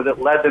genetic marker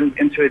that led them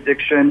into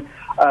addiction.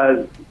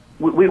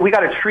 We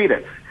got to treat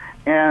it.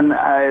 And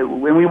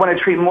when we want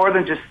to treat more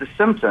than just the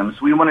symptoms,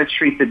 we want to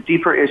treat the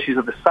deeper issues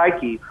of the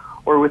psyche,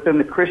 or within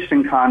the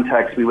Christian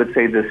context, we would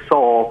say the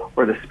soul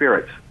or the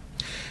spirit.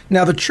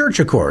 Now, the church,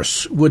 of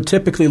course, would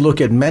typically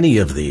look at many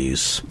of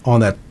these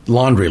on that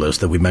laundry list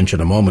that we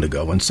mentioned a moment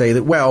ago and say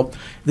that, well,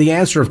 the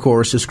answer, of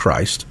course, is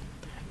Christ.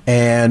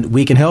 And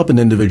we can help an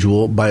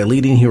individual by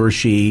leading he or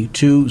she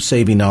to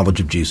saving knowledge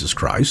of Jesus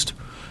Christ.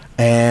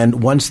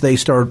 And once they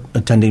start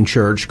attending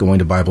church, going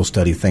to Bible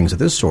study, things of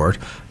this sort,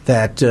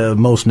 that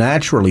most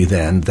naturally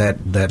then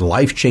that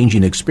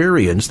life-changing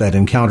experience, that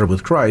encounter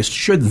with Christ,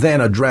 should then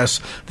address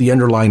the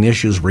underlying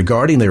issues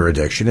regarding their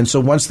addiction. And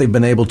so once they've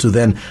been able to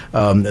then,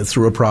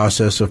 through a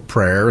process of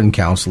prayer and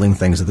counseling,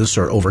 things of this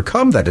sort,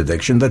 overcome that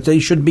addiction, that they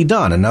should be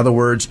done. In other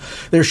words,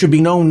 there should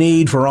be no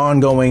need for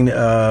ongoing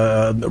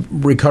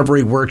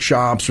recovery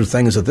workshops or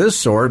things of this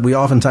sort. We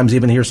oftentimes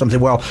even hear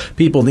something, well,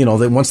 people,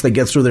 that once they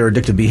get through their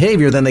addictive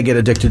behavior, then they get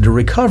addicted to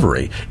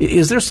recovery.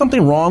 Is there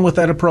something wrong with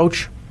that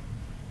approach?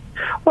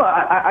 Well,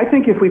 I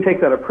think if we take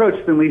that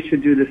approach, then we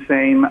should do the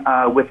same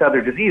with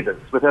other diseases,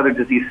 with other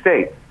disease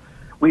states.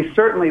 We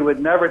certainly would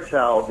never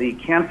tell the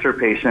cancer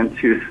patient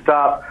to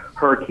stop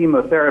her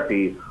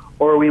chemotherapy,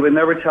 or we would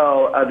never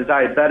tell the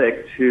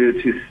diabetic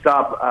to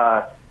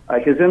stop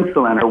his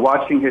insulin or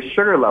watching his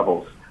sugar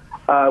levels.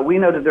 We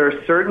know that there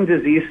are certain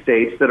disease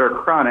states that are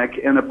chronic,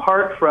 and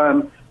apart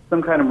from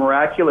some kind of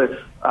miraculous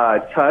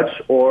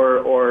touch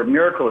or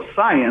miracle of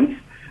science,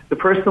 the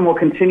person will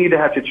continue to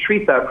have to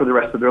treat that for the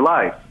rest of their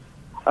life.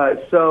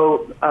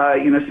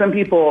 Some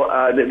people,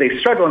 they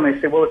struggle and they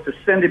say, well, it's a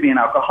sin to be an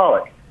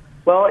alcoholic.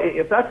 Well,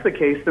 if that's the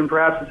case, then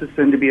perhaps it's a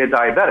sin to be a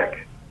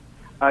diabetic.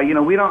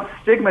 We don't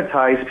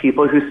stigmatize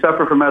people who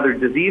suffer from other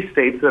disease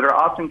states that are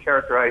often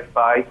characterized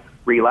by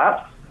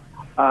relapse.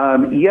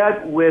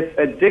 Yet with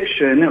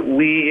addiction,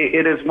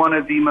 it is one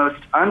of the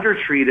most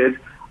undertreated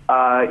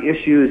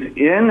issues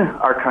in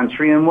our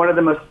country and one of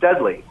the most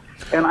deadly.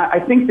 And I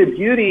think the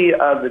beauty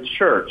of the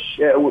church,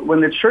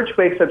 when the church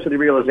wakes up to the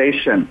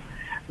realization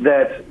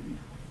that,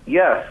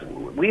 yes,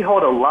 we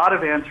hold a lot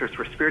of answers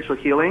for spiritual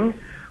healing,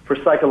 for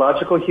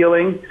psychological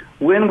healing.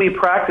 When we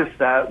practice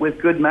that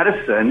with good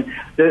medicine,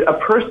 that a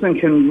person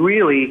can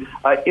really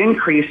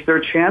increase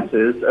their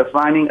chances of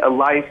finding a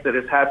life that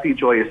is happy,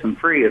 joyous, and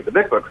free, as the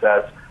Big Book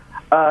says.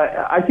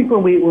 I think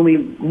when we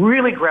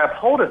really grab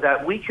hold of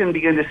that, we can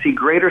begin to see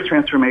greater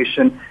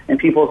transformation in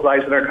people's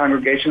lives in our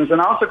congregations, and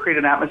also create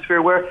an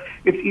atmosphere where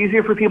it's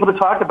easier for people to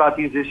talk about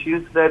these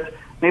issues that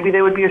maybe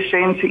they would be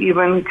ashamed to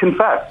even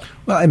confess.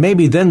 Well, and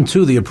maybe then,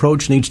 too, the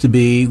approach needs to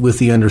be with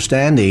the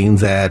understanding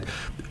that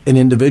an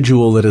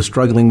individual that is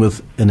struggling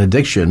with an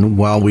addiction,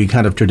 while we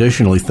kind of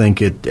traditionally think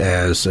it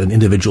as an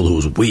individual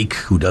who's weak,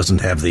 who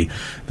doesn't have the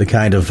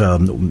kind of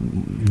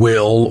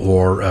will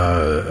or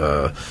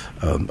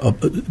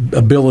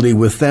ability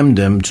within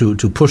them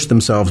to push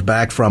themselves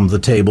back from the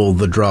table,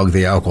 the drug,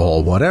 the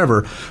alcohol,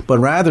 whatever, but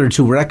rather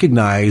to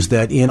recognize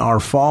that in our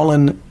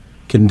fallen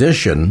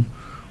condition,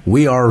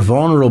 we are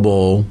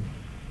vulnerable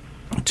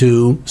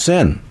to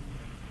sin.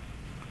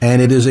 And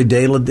it is a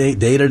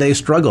day-to-day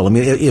struggle. I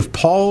mean, if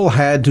Paul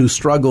had to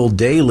struggle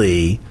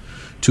daily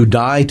to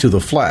die to the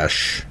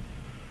flesh,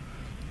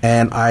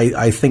 and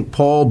I think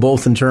Paul,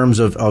 both in terms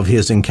of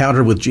his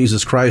encounter with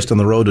Jesus Christ on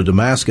the road to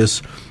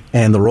Damascus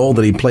and the role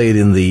that he played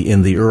in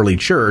the early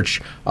church,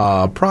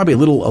 probably a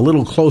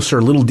little closer,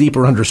 a little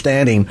deeper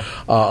understanding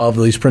of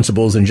these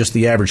principles than just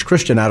the average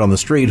Christian out on the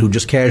street who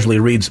just casually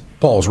reads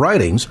Paul's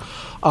writings.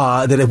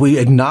 That if we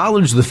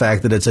acknowledge the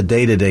fact that it's a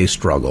day-to-day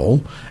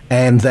struggle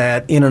and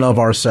that in and of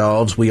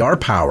ourselves we are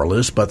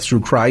powerless, but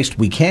through Christ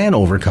we can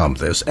overcome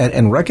this,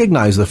 and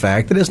recognize the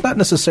fact that it's not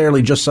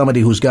necessarily just somebody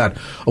who's got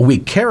a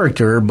weak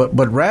character,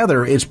 but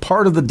rather it's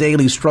part of the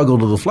daily struggle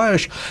to the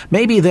flesh,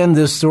 maybe then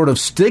this sort of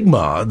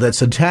stigma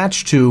that's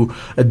attached to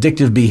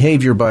addictive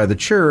behavior by the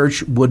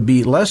church would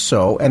be less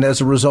so, and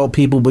as a result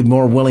people would be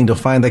more willing to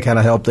find the kind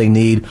of help they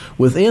need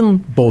within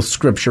both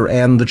Scripture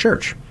and the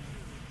church.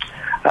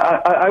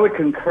 I would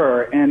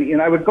concur, and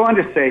I would go on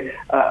to say,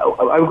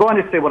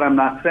 what I'm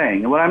not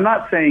saying. And what I'm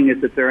not saying is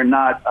that there are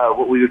not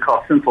what we would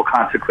call sinful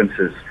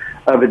consequences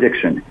of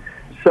addiction.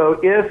 So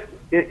if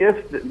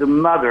the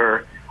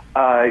mother,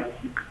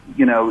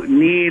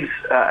 needs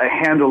a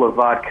handle of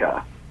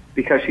vodka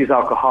because she's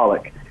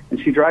alcoholic, and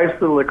she drives to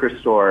the liquor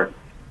store,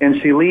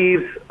 and she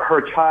leaves her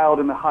child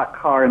in the hot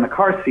car in the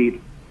car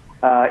seat,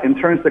 and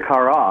turns the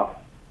car off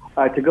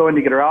to go in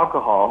to get her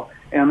alcohol,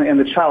 and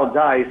the child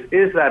dies,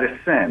 is that a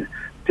sin?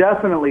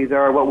 Definitely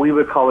there are what we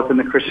would call within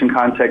the Christian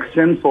context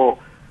sinful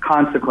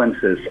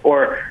consequences,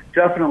 or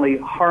definitely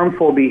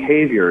harmful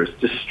behaviors,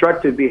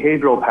 destructive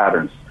behavioral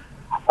patterns.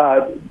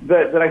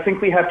 That I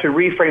think we have to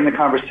reframe the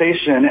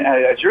conversation,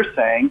 as you're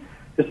saying,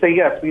 to say,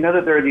 yes, we know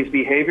that there are these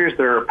behaviors,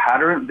 there are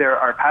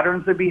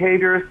patterns of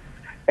behaviors,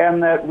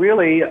 and that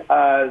really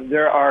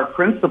there are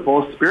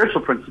principles,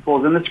 spiritual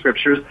principles in the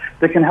Scriptures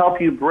that can help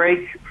you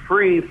break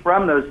free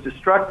from those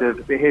destructive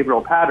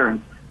behavioral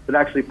patterns that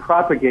actually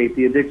propagate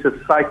the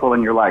addictive cycle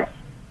in your life.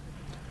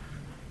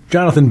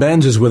 Jonathan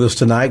Benz is with us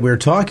tonight. We're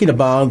talking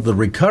about the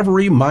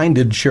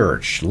recovery-minded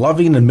church,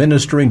 loving and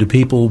ministering to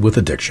people with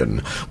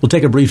addiction. We'll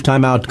take a brief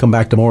time out to come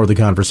back to more of the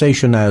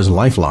conversation as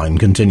Lifeline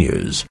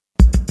continues.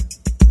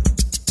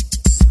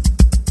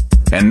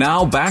 And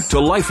now back to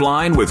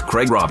Lifeline with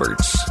Craig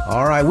Roberts.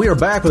 All right, we are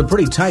back with a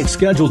pretty tight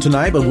schedule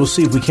tonight, but we'll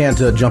see if we can't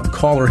jump a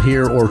caller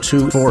here or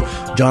two for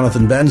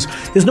Jonathan Benz.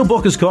 His new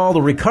book is called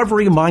The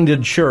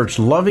Recovery-Minded Church,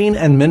 Loving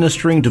and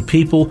Ministering to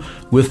People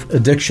with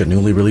Addiction,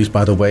 newly released,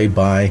 by the way,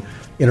 by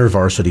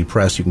InterVarsity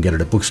Press. You can get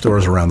it at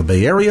bookstores around the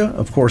Bay Area,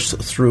 of course,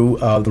 through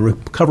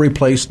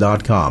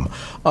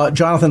therecoveryplace.com.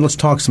 Jonathan, let's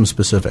talk some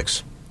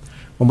specifics.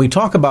 When we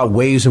talk about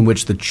ways in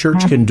which the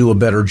church can do a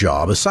better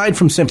job, aside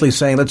from simply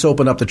saying, let's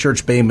open up the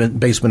church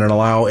basement and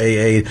allow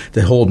AA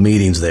to hold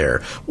meetings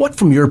there, what,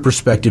 from your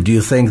perspective, do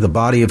you think the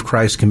body of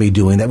Christ can be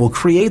doing that will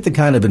create the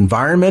kind of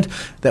environment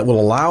that will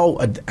allow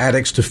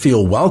addicts to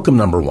feel welcome,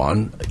 number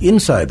one,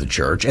 inside the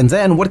church? And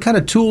then what kind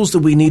of tools do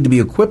we need to be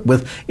equipped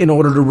with in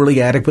order to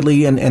really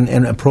adequately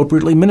and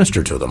appropriately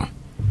minister to them?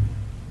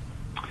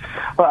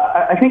 Well,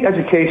 I think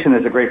education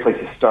is a great place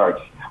to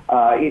start.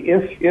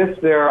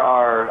 If there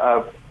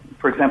are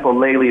for example,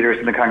 lay leaders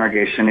in the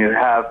congregation who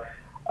have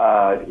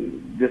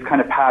this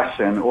kind of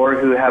passion, or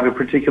who have a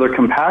particular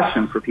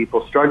compassion for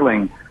people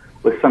struggling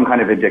with some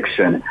kind of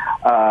addiction,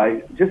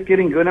 just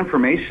getting good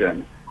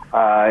information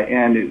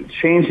and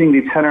changing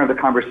the tenor of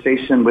the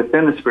conversation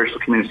within the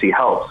spiritual community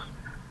helps.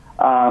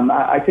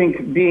 I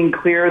think being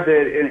clear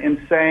that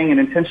in saying and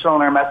intentional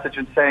in our message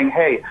and saying,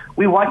 hey,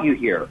 we want you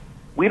here.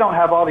 We don't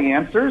have all the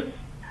answers,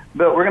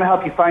 but we're going to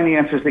help you find the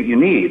answers that you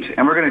need,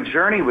 and we're going to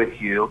journey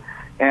with you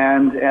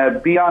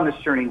and be on this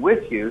journey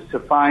with you to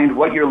find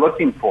what you're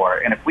looking for.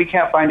 And if we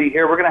can't find it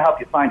here, we're going to help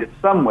you find it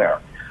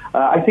somewhere.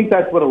 I think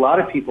that's what a lot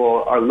of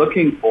people are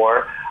looking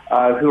for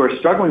who are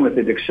struggling with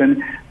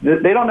addiction.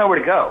 They don't know where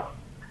to go.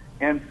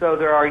 And so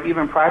there are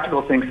even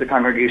practical things that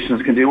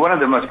congregations can do. One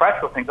of the most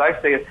practical things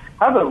I say is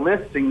have a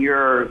list in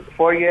your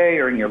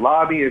foyer or in your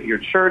lobby of your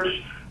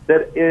church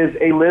that is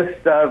a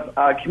list of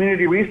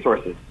community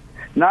resources.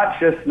 not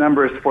just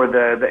numbers for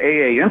the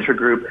AA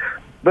intergroup,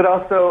 but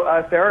also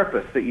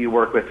therapists that you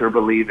work with or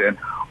believe in,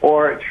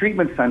 or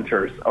treatment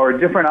centers, or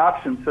different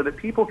options so that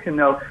people can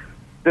know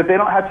that they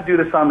don't have to do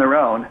this on their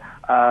own.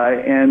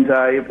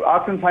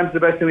 Oftentimes the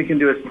best thing we can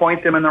do is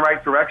point them in the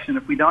right direction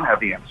if we don't have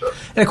the answer.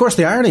 And, of course,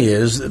 the irony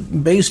is,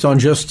 based on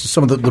just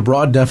some of the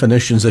broad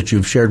definitions that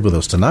you've shared with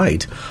us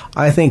tonight,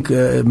 I think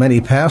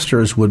many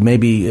pastors would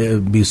maybe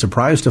be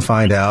surprised to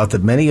find out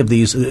that many of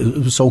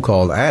these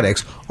so-called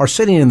addicts are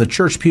sitting in the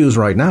church pews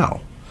right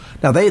now.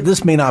 Now,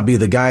 this may not be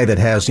the guy that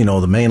has, the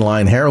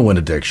mainline heroin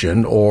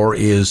addiction or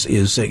is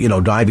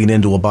diving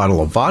into a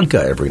bottle of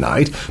vodka every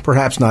night,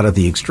 perhaps not at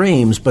the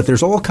extremes, but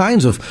there's all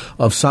kinds of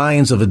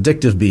signs of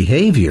addictive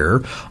behavior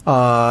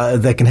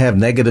that can have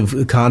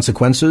negative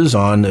consequences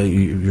on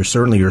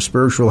certainly your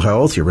spiritual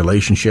health, your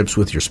relationships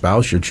with your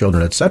spouse, your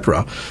children,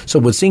 etc. So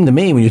it would seem to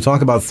me, when you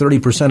talk about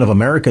 30% of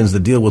Americans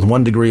that deal with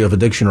one degree of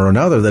addiction or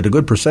another, that a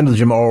good percentage of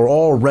them are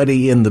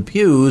already in the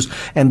pews,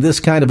 and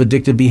this kind of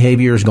addictive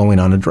behavior is going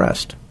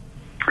unaddressed.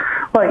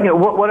 Well,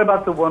 what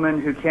about the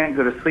woman who can't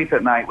go to sleep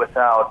at night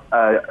without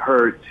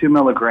her 2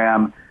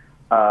 milligram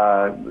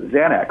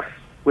Xanax,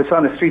 which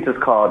on the streets is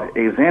called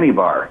a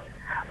Xanibar.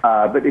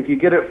 But if you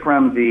get it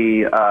from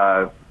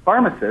the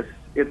pharmacist,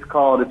 it's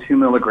called a 2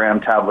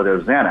 milligram tablet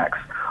of Xanax.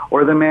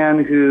 Or the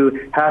man who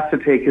has to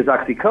take his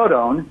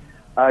oxycodone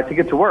to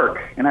get to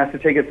work and has to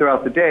take it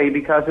throughout the day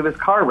because of his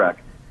car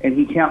wreck, and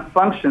he can't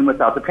function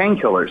without the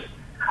painkillers.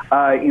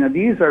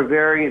 These are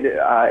very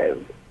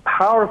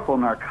powerful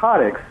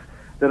narcotics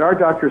that our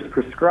doctors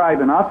prescribe,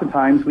 and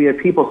oftentimes we have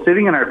people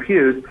sitting in our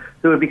pews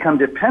who have become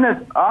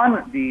dependent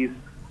on these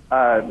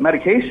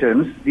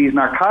medications, these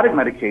narcotic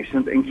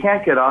medications, and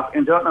can't get off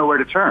and don't know where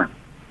to turn.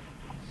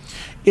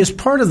 Is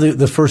part of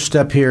the first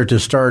step here to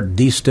start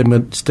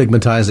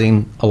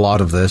destigmatizing a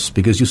lot of this?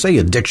 Because you say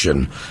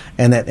addiction,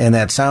 and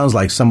that sounds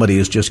like somebody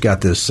has just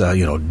got this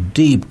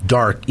deep,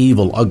 dark,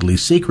 evil, ugly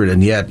secret,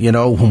 and yet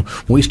when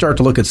we start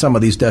to look at some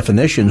of these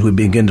definitions, we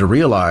begin to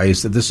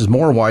realize that this is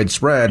more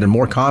widespread and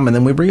more common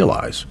than we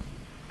realize.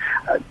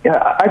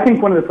 I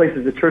think one of the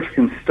places the church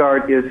can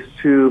start is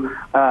to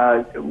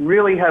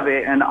really have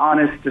an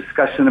honest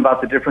discussion about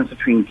the difference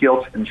between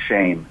guilt and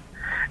shame.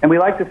 And we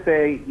like to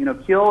say,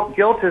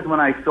 guilt is when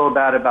I feel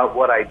bad about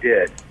what I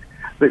did,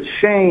 but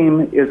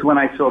shame is when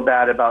I feel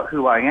bad about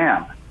who I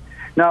am.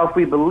 Now, if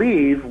we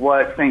believe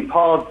what St.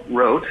 Paul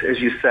wrote,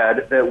 as you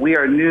said, that we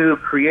are new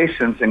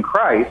creations in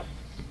Christ,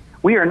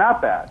 we are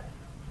not bad.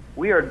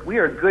 We are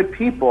good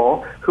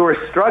people who are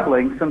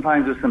struggling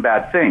sometimes with some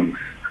bad things.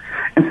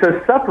 And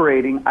so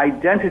separating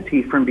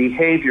identity from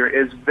behavior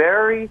is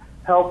very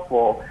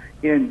helpful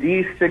in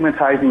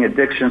destigmatizing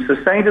addiction. So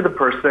saying to the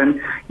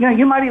person,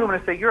 you might even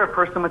want to say you're a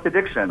person with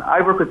addiction.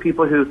 I work with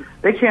people who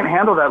they can't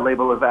handle that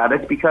label of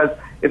addict because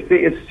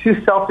it's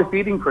too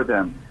self-defeating for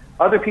them.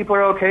 Other people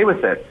are okay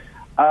with it.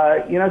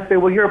 Say,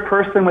 well, you're a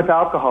person with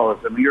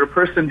alcoholism. You're a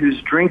person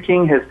whose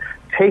drinking has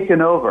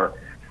taken over.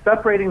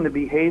 Separating the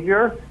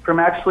behavior from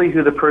actually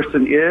who the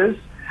person is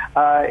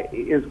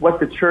what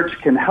the church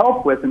can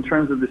help with in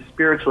terms of the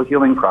spiritual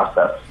healing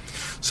process.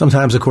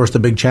 Sometimes, of course, the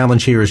big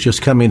challenge here is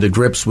just coming to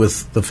grips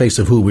with the face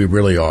of who we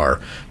really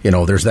are.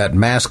 There's that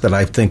mask that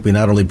I think we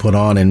not only put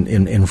on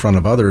in front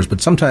of others,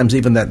 but sometimes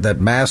even that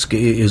mask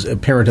is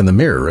apparent in the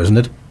mirror, isn't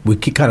it? We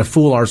kind of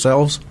fool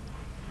ourselves.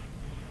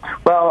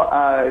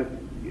 Well,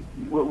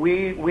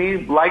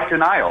 we like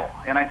denial,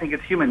 and I think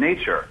it's human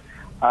nature.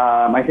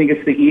 I think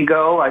it's the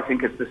ego. I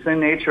think it's the sin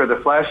nature of the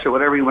flesh, or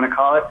whatever you want to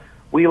call it.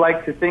 We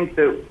like to think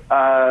that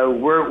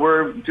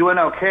we're doing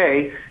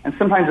okay, and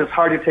sometimes it's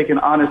hard to take an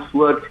honest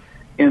look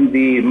in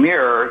the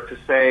mirror to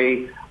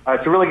say,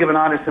 to really give an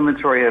honest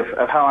inventory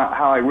of how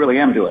I really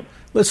am doing.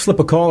 Let's flip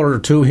a caller or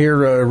two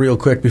here real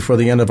quick before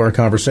the end of our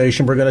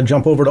conversation. We're going to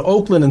jump over to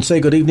Oakland and say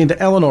good evening to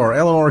Eleanor.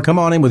 Eleanor, come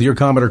on in with your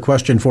comment or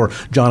question for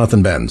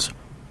Jonathan Benz.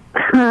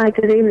 Hi,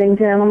 good evening,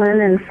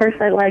 gentlemen. And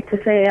first I'd like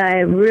to say I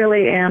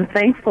really am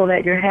thankful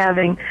that you're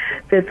having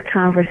this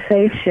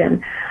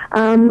conversation.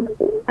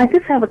 I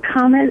just have a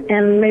comment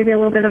and maybe a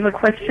little bit of a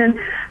question.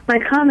 My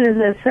comment is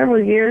that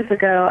several years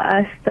ago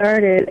I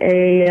started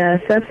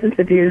a substance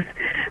abuse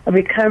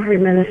recovery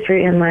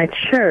ministry in my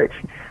church.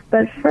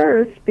 But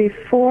first,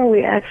 before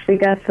we actually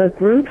got the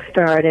group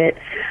started,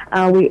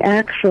 we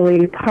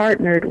actually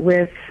partnered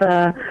with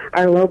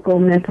our local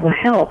mental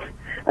health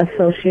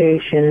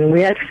association, and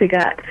we actually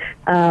got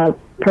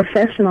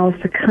professionals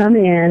to come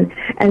in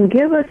and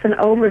give us an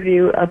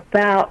overview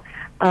about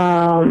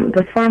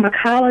the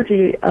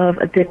pharmacology of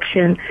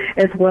addiction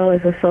as well as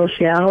the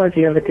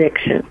sociology of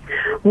addiction.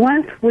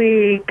 Once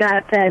we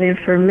got that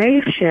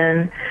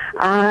information,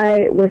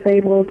 I was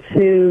able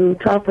to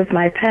talk with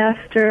my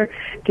pastor,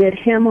 get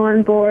him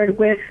on board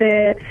with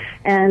it,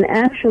 and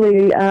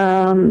actually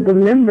the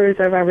members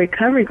of our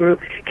recovery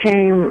group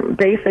came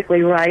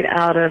basically right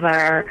out of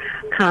our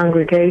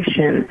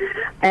congregation.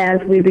 As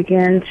we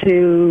began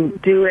to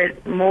do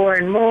it more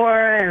and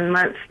more and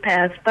months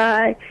passed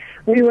by,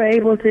 we were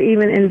able to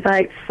even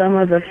invite some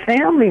of the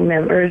family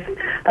members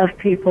of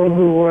people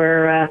who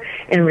were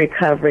in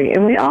recovery.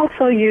 And we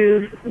also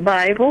used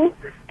Bible,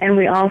 and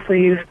we also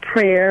used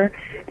prayer,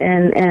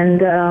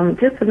 and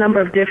just a number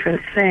of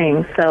different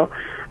things. So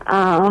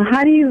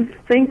how do you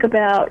think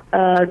about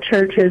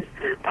churches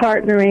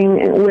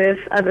partnering with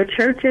other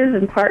churches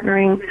and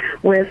partnering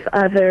with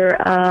other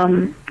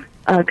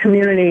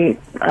community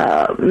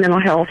mental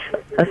health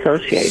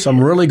associations?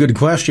 Some really good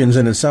questions,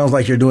 and it sounds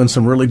like you're doing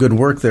some really good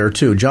work there,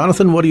 too.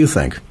 Jonathan, what do you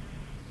think?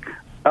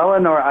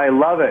 Eleanor, I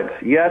love it.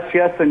 Yes,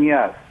 yes, and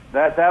yes.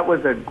 That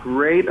was a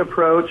great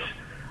approach,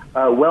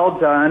 well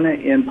done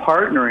in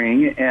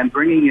partnering and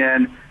bringing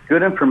in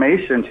good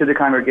information to the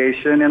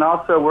congregation and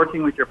also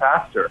working with your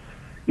pastor.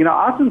 You know,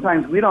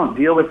 oftentimes we don't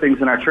deal with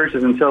things in our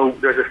churches until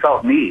there's a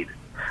felt need.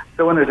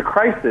 So when there's a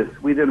crisis,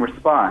 we then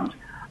respond.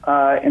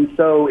 And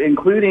so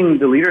including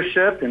the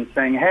leadership and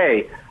saying,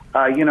 hey,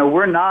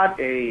 we're not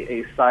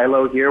a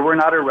silo here. We're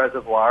not a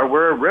reservoir.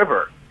 We're a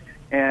river.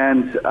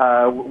 And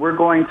we're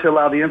going to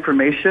allow the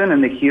information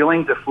and the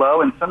healing to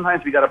flow. And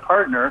sometimes we got to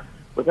partner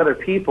with other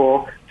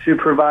people to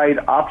provide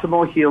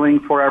optimal healing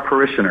for our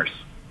parishioners.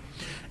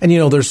 And,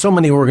 there's so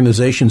many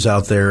organizations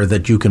out there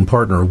that you can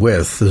partner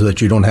with so that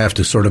you don't have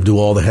to sort of do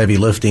all the heavy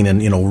lifting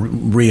and,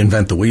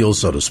 reinvent the wheel,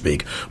 so to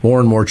speak. More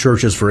and more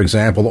churches, for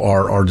example,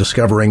 are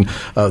discovering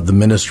the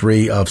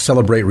ministry of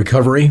Celebrate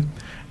Recovery.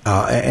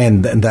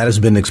 And that has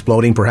been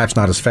exploding, perhaps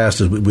not as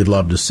fast as we'd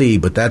love to see,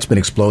 but that's been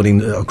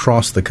exploding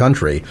across the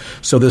country.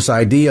 So this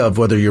idea of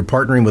whether you're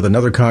partnering with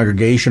another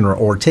congregation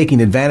or taking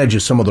advantage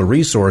of some of the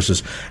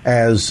resources,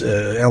 as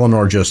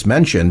Eleanor just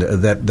mentioned,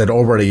 that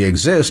already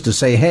exist, to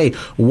say, hey,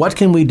 what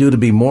can we do to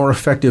be more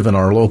effective in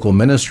our local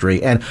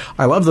ministry? And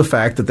I love the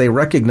fact that they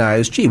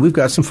recognize, gee, we've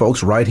got some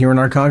folks right here in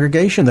our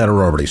congregation that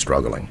are already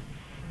struggling.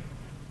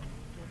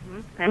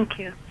 Thank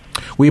you.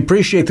 We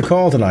appreciate the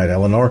call tonight,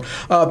 Eleanor.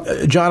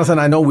 Jonathan,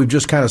 I know we've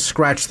just kind of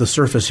scratched the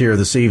surface here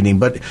this evening,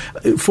 but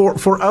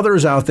for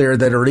others out there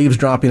that are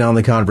eavesdropping on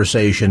the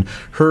conversation,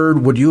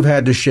 heard what you've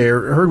had to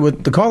share, heard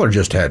what the caller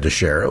just had to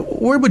share,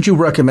 where would you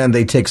recommend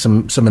they take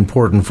some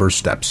important first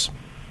steps?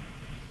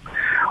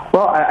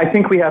 Well, I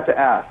think we have to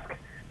ask.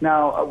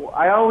 Now,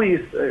 I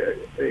always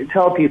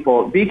tell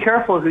people, be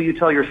careful who you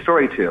tell your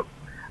story to.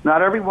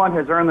 Not everyone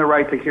has earned the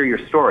right to hear your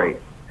story.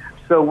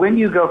 So when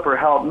you go for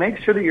help, make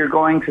sure that you're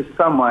going to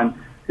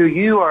someone who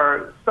you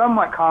are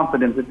somewhat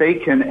confident that they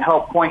can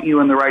help point you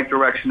in the right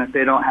direction if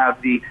they don't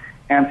have the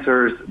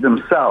answers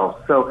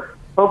themselves. So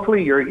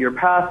hopefully your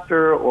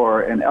pastor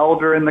or an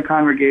elder in the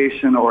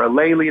congregation or a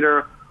lay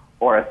leader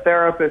or a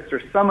therapist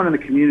or someone in the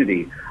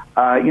community,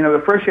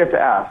 but first you have to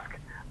ask.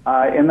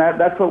 And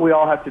that's what we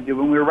all have to do.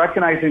 When we're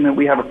recognizing that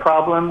we have a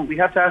problem, we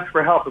have to ask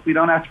for help. If we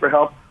don't ask for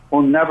help,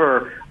 we'll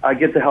never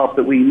get the help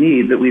that we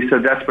need, that we so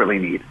desperately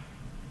need.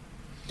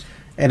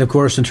 And, of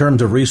course, in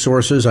terms of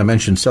resources, I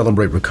mentioned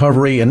Celebrate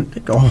Recovery,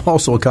 and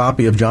also a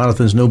copy of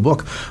Jonathan's new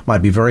book might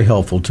be very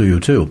helpful to you,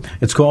 too.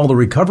 It's called The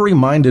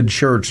Recovery-Minded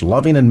Church,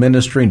 Loving and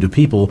Ministering to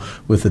People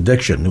with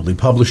Addiction, newly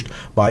published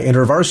by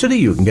InterVarsity.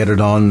 You can get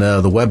it on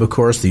the web, of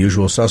course, the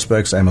usual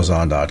suspects,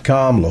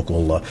 Amazon.com,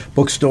 local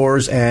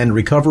bookstores, and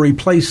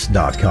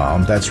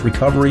RecoveryPlace.com. That's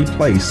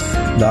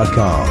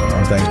RecoveryPlace.com.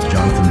 Our thanks to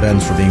Jonathan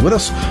Benz for being with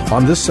us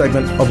on this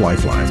segment of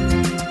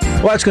Lifeline.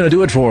 Well, that's going to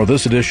do it for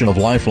this edition of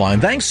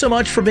Lifeline. Thanks so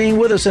much for being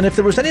with us. And if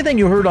there was anything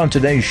you heard on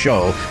today's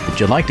show that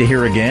you'd like to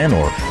hear again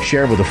or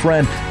share with a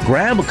friend,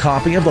 grab a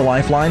copy of the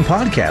Lifeline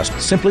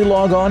podcast. Simply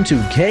log on to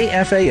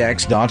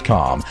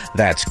KFAX.com.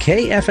 That's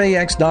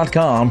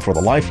KFAX.com for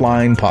the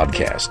Lifeline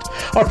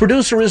podcast. Our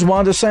producer is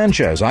Wanda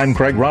Sanchez. I'm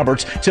Craig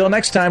Roberts. Till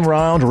next time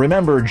around,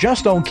 remember,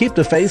 just don't keep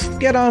the faith.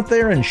 Get out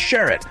there and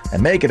share it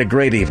and make it a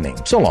great evening.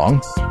 So long.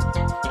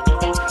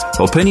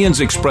 Opinions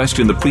expressed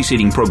in the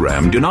preceding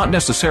program do not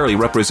necessarily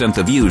represent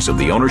the views of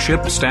the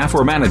ownership, staff,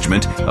 or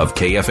management of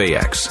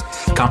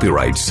KFAX.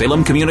 Copyright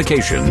Salem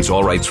Communications,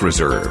 all rights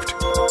reserved.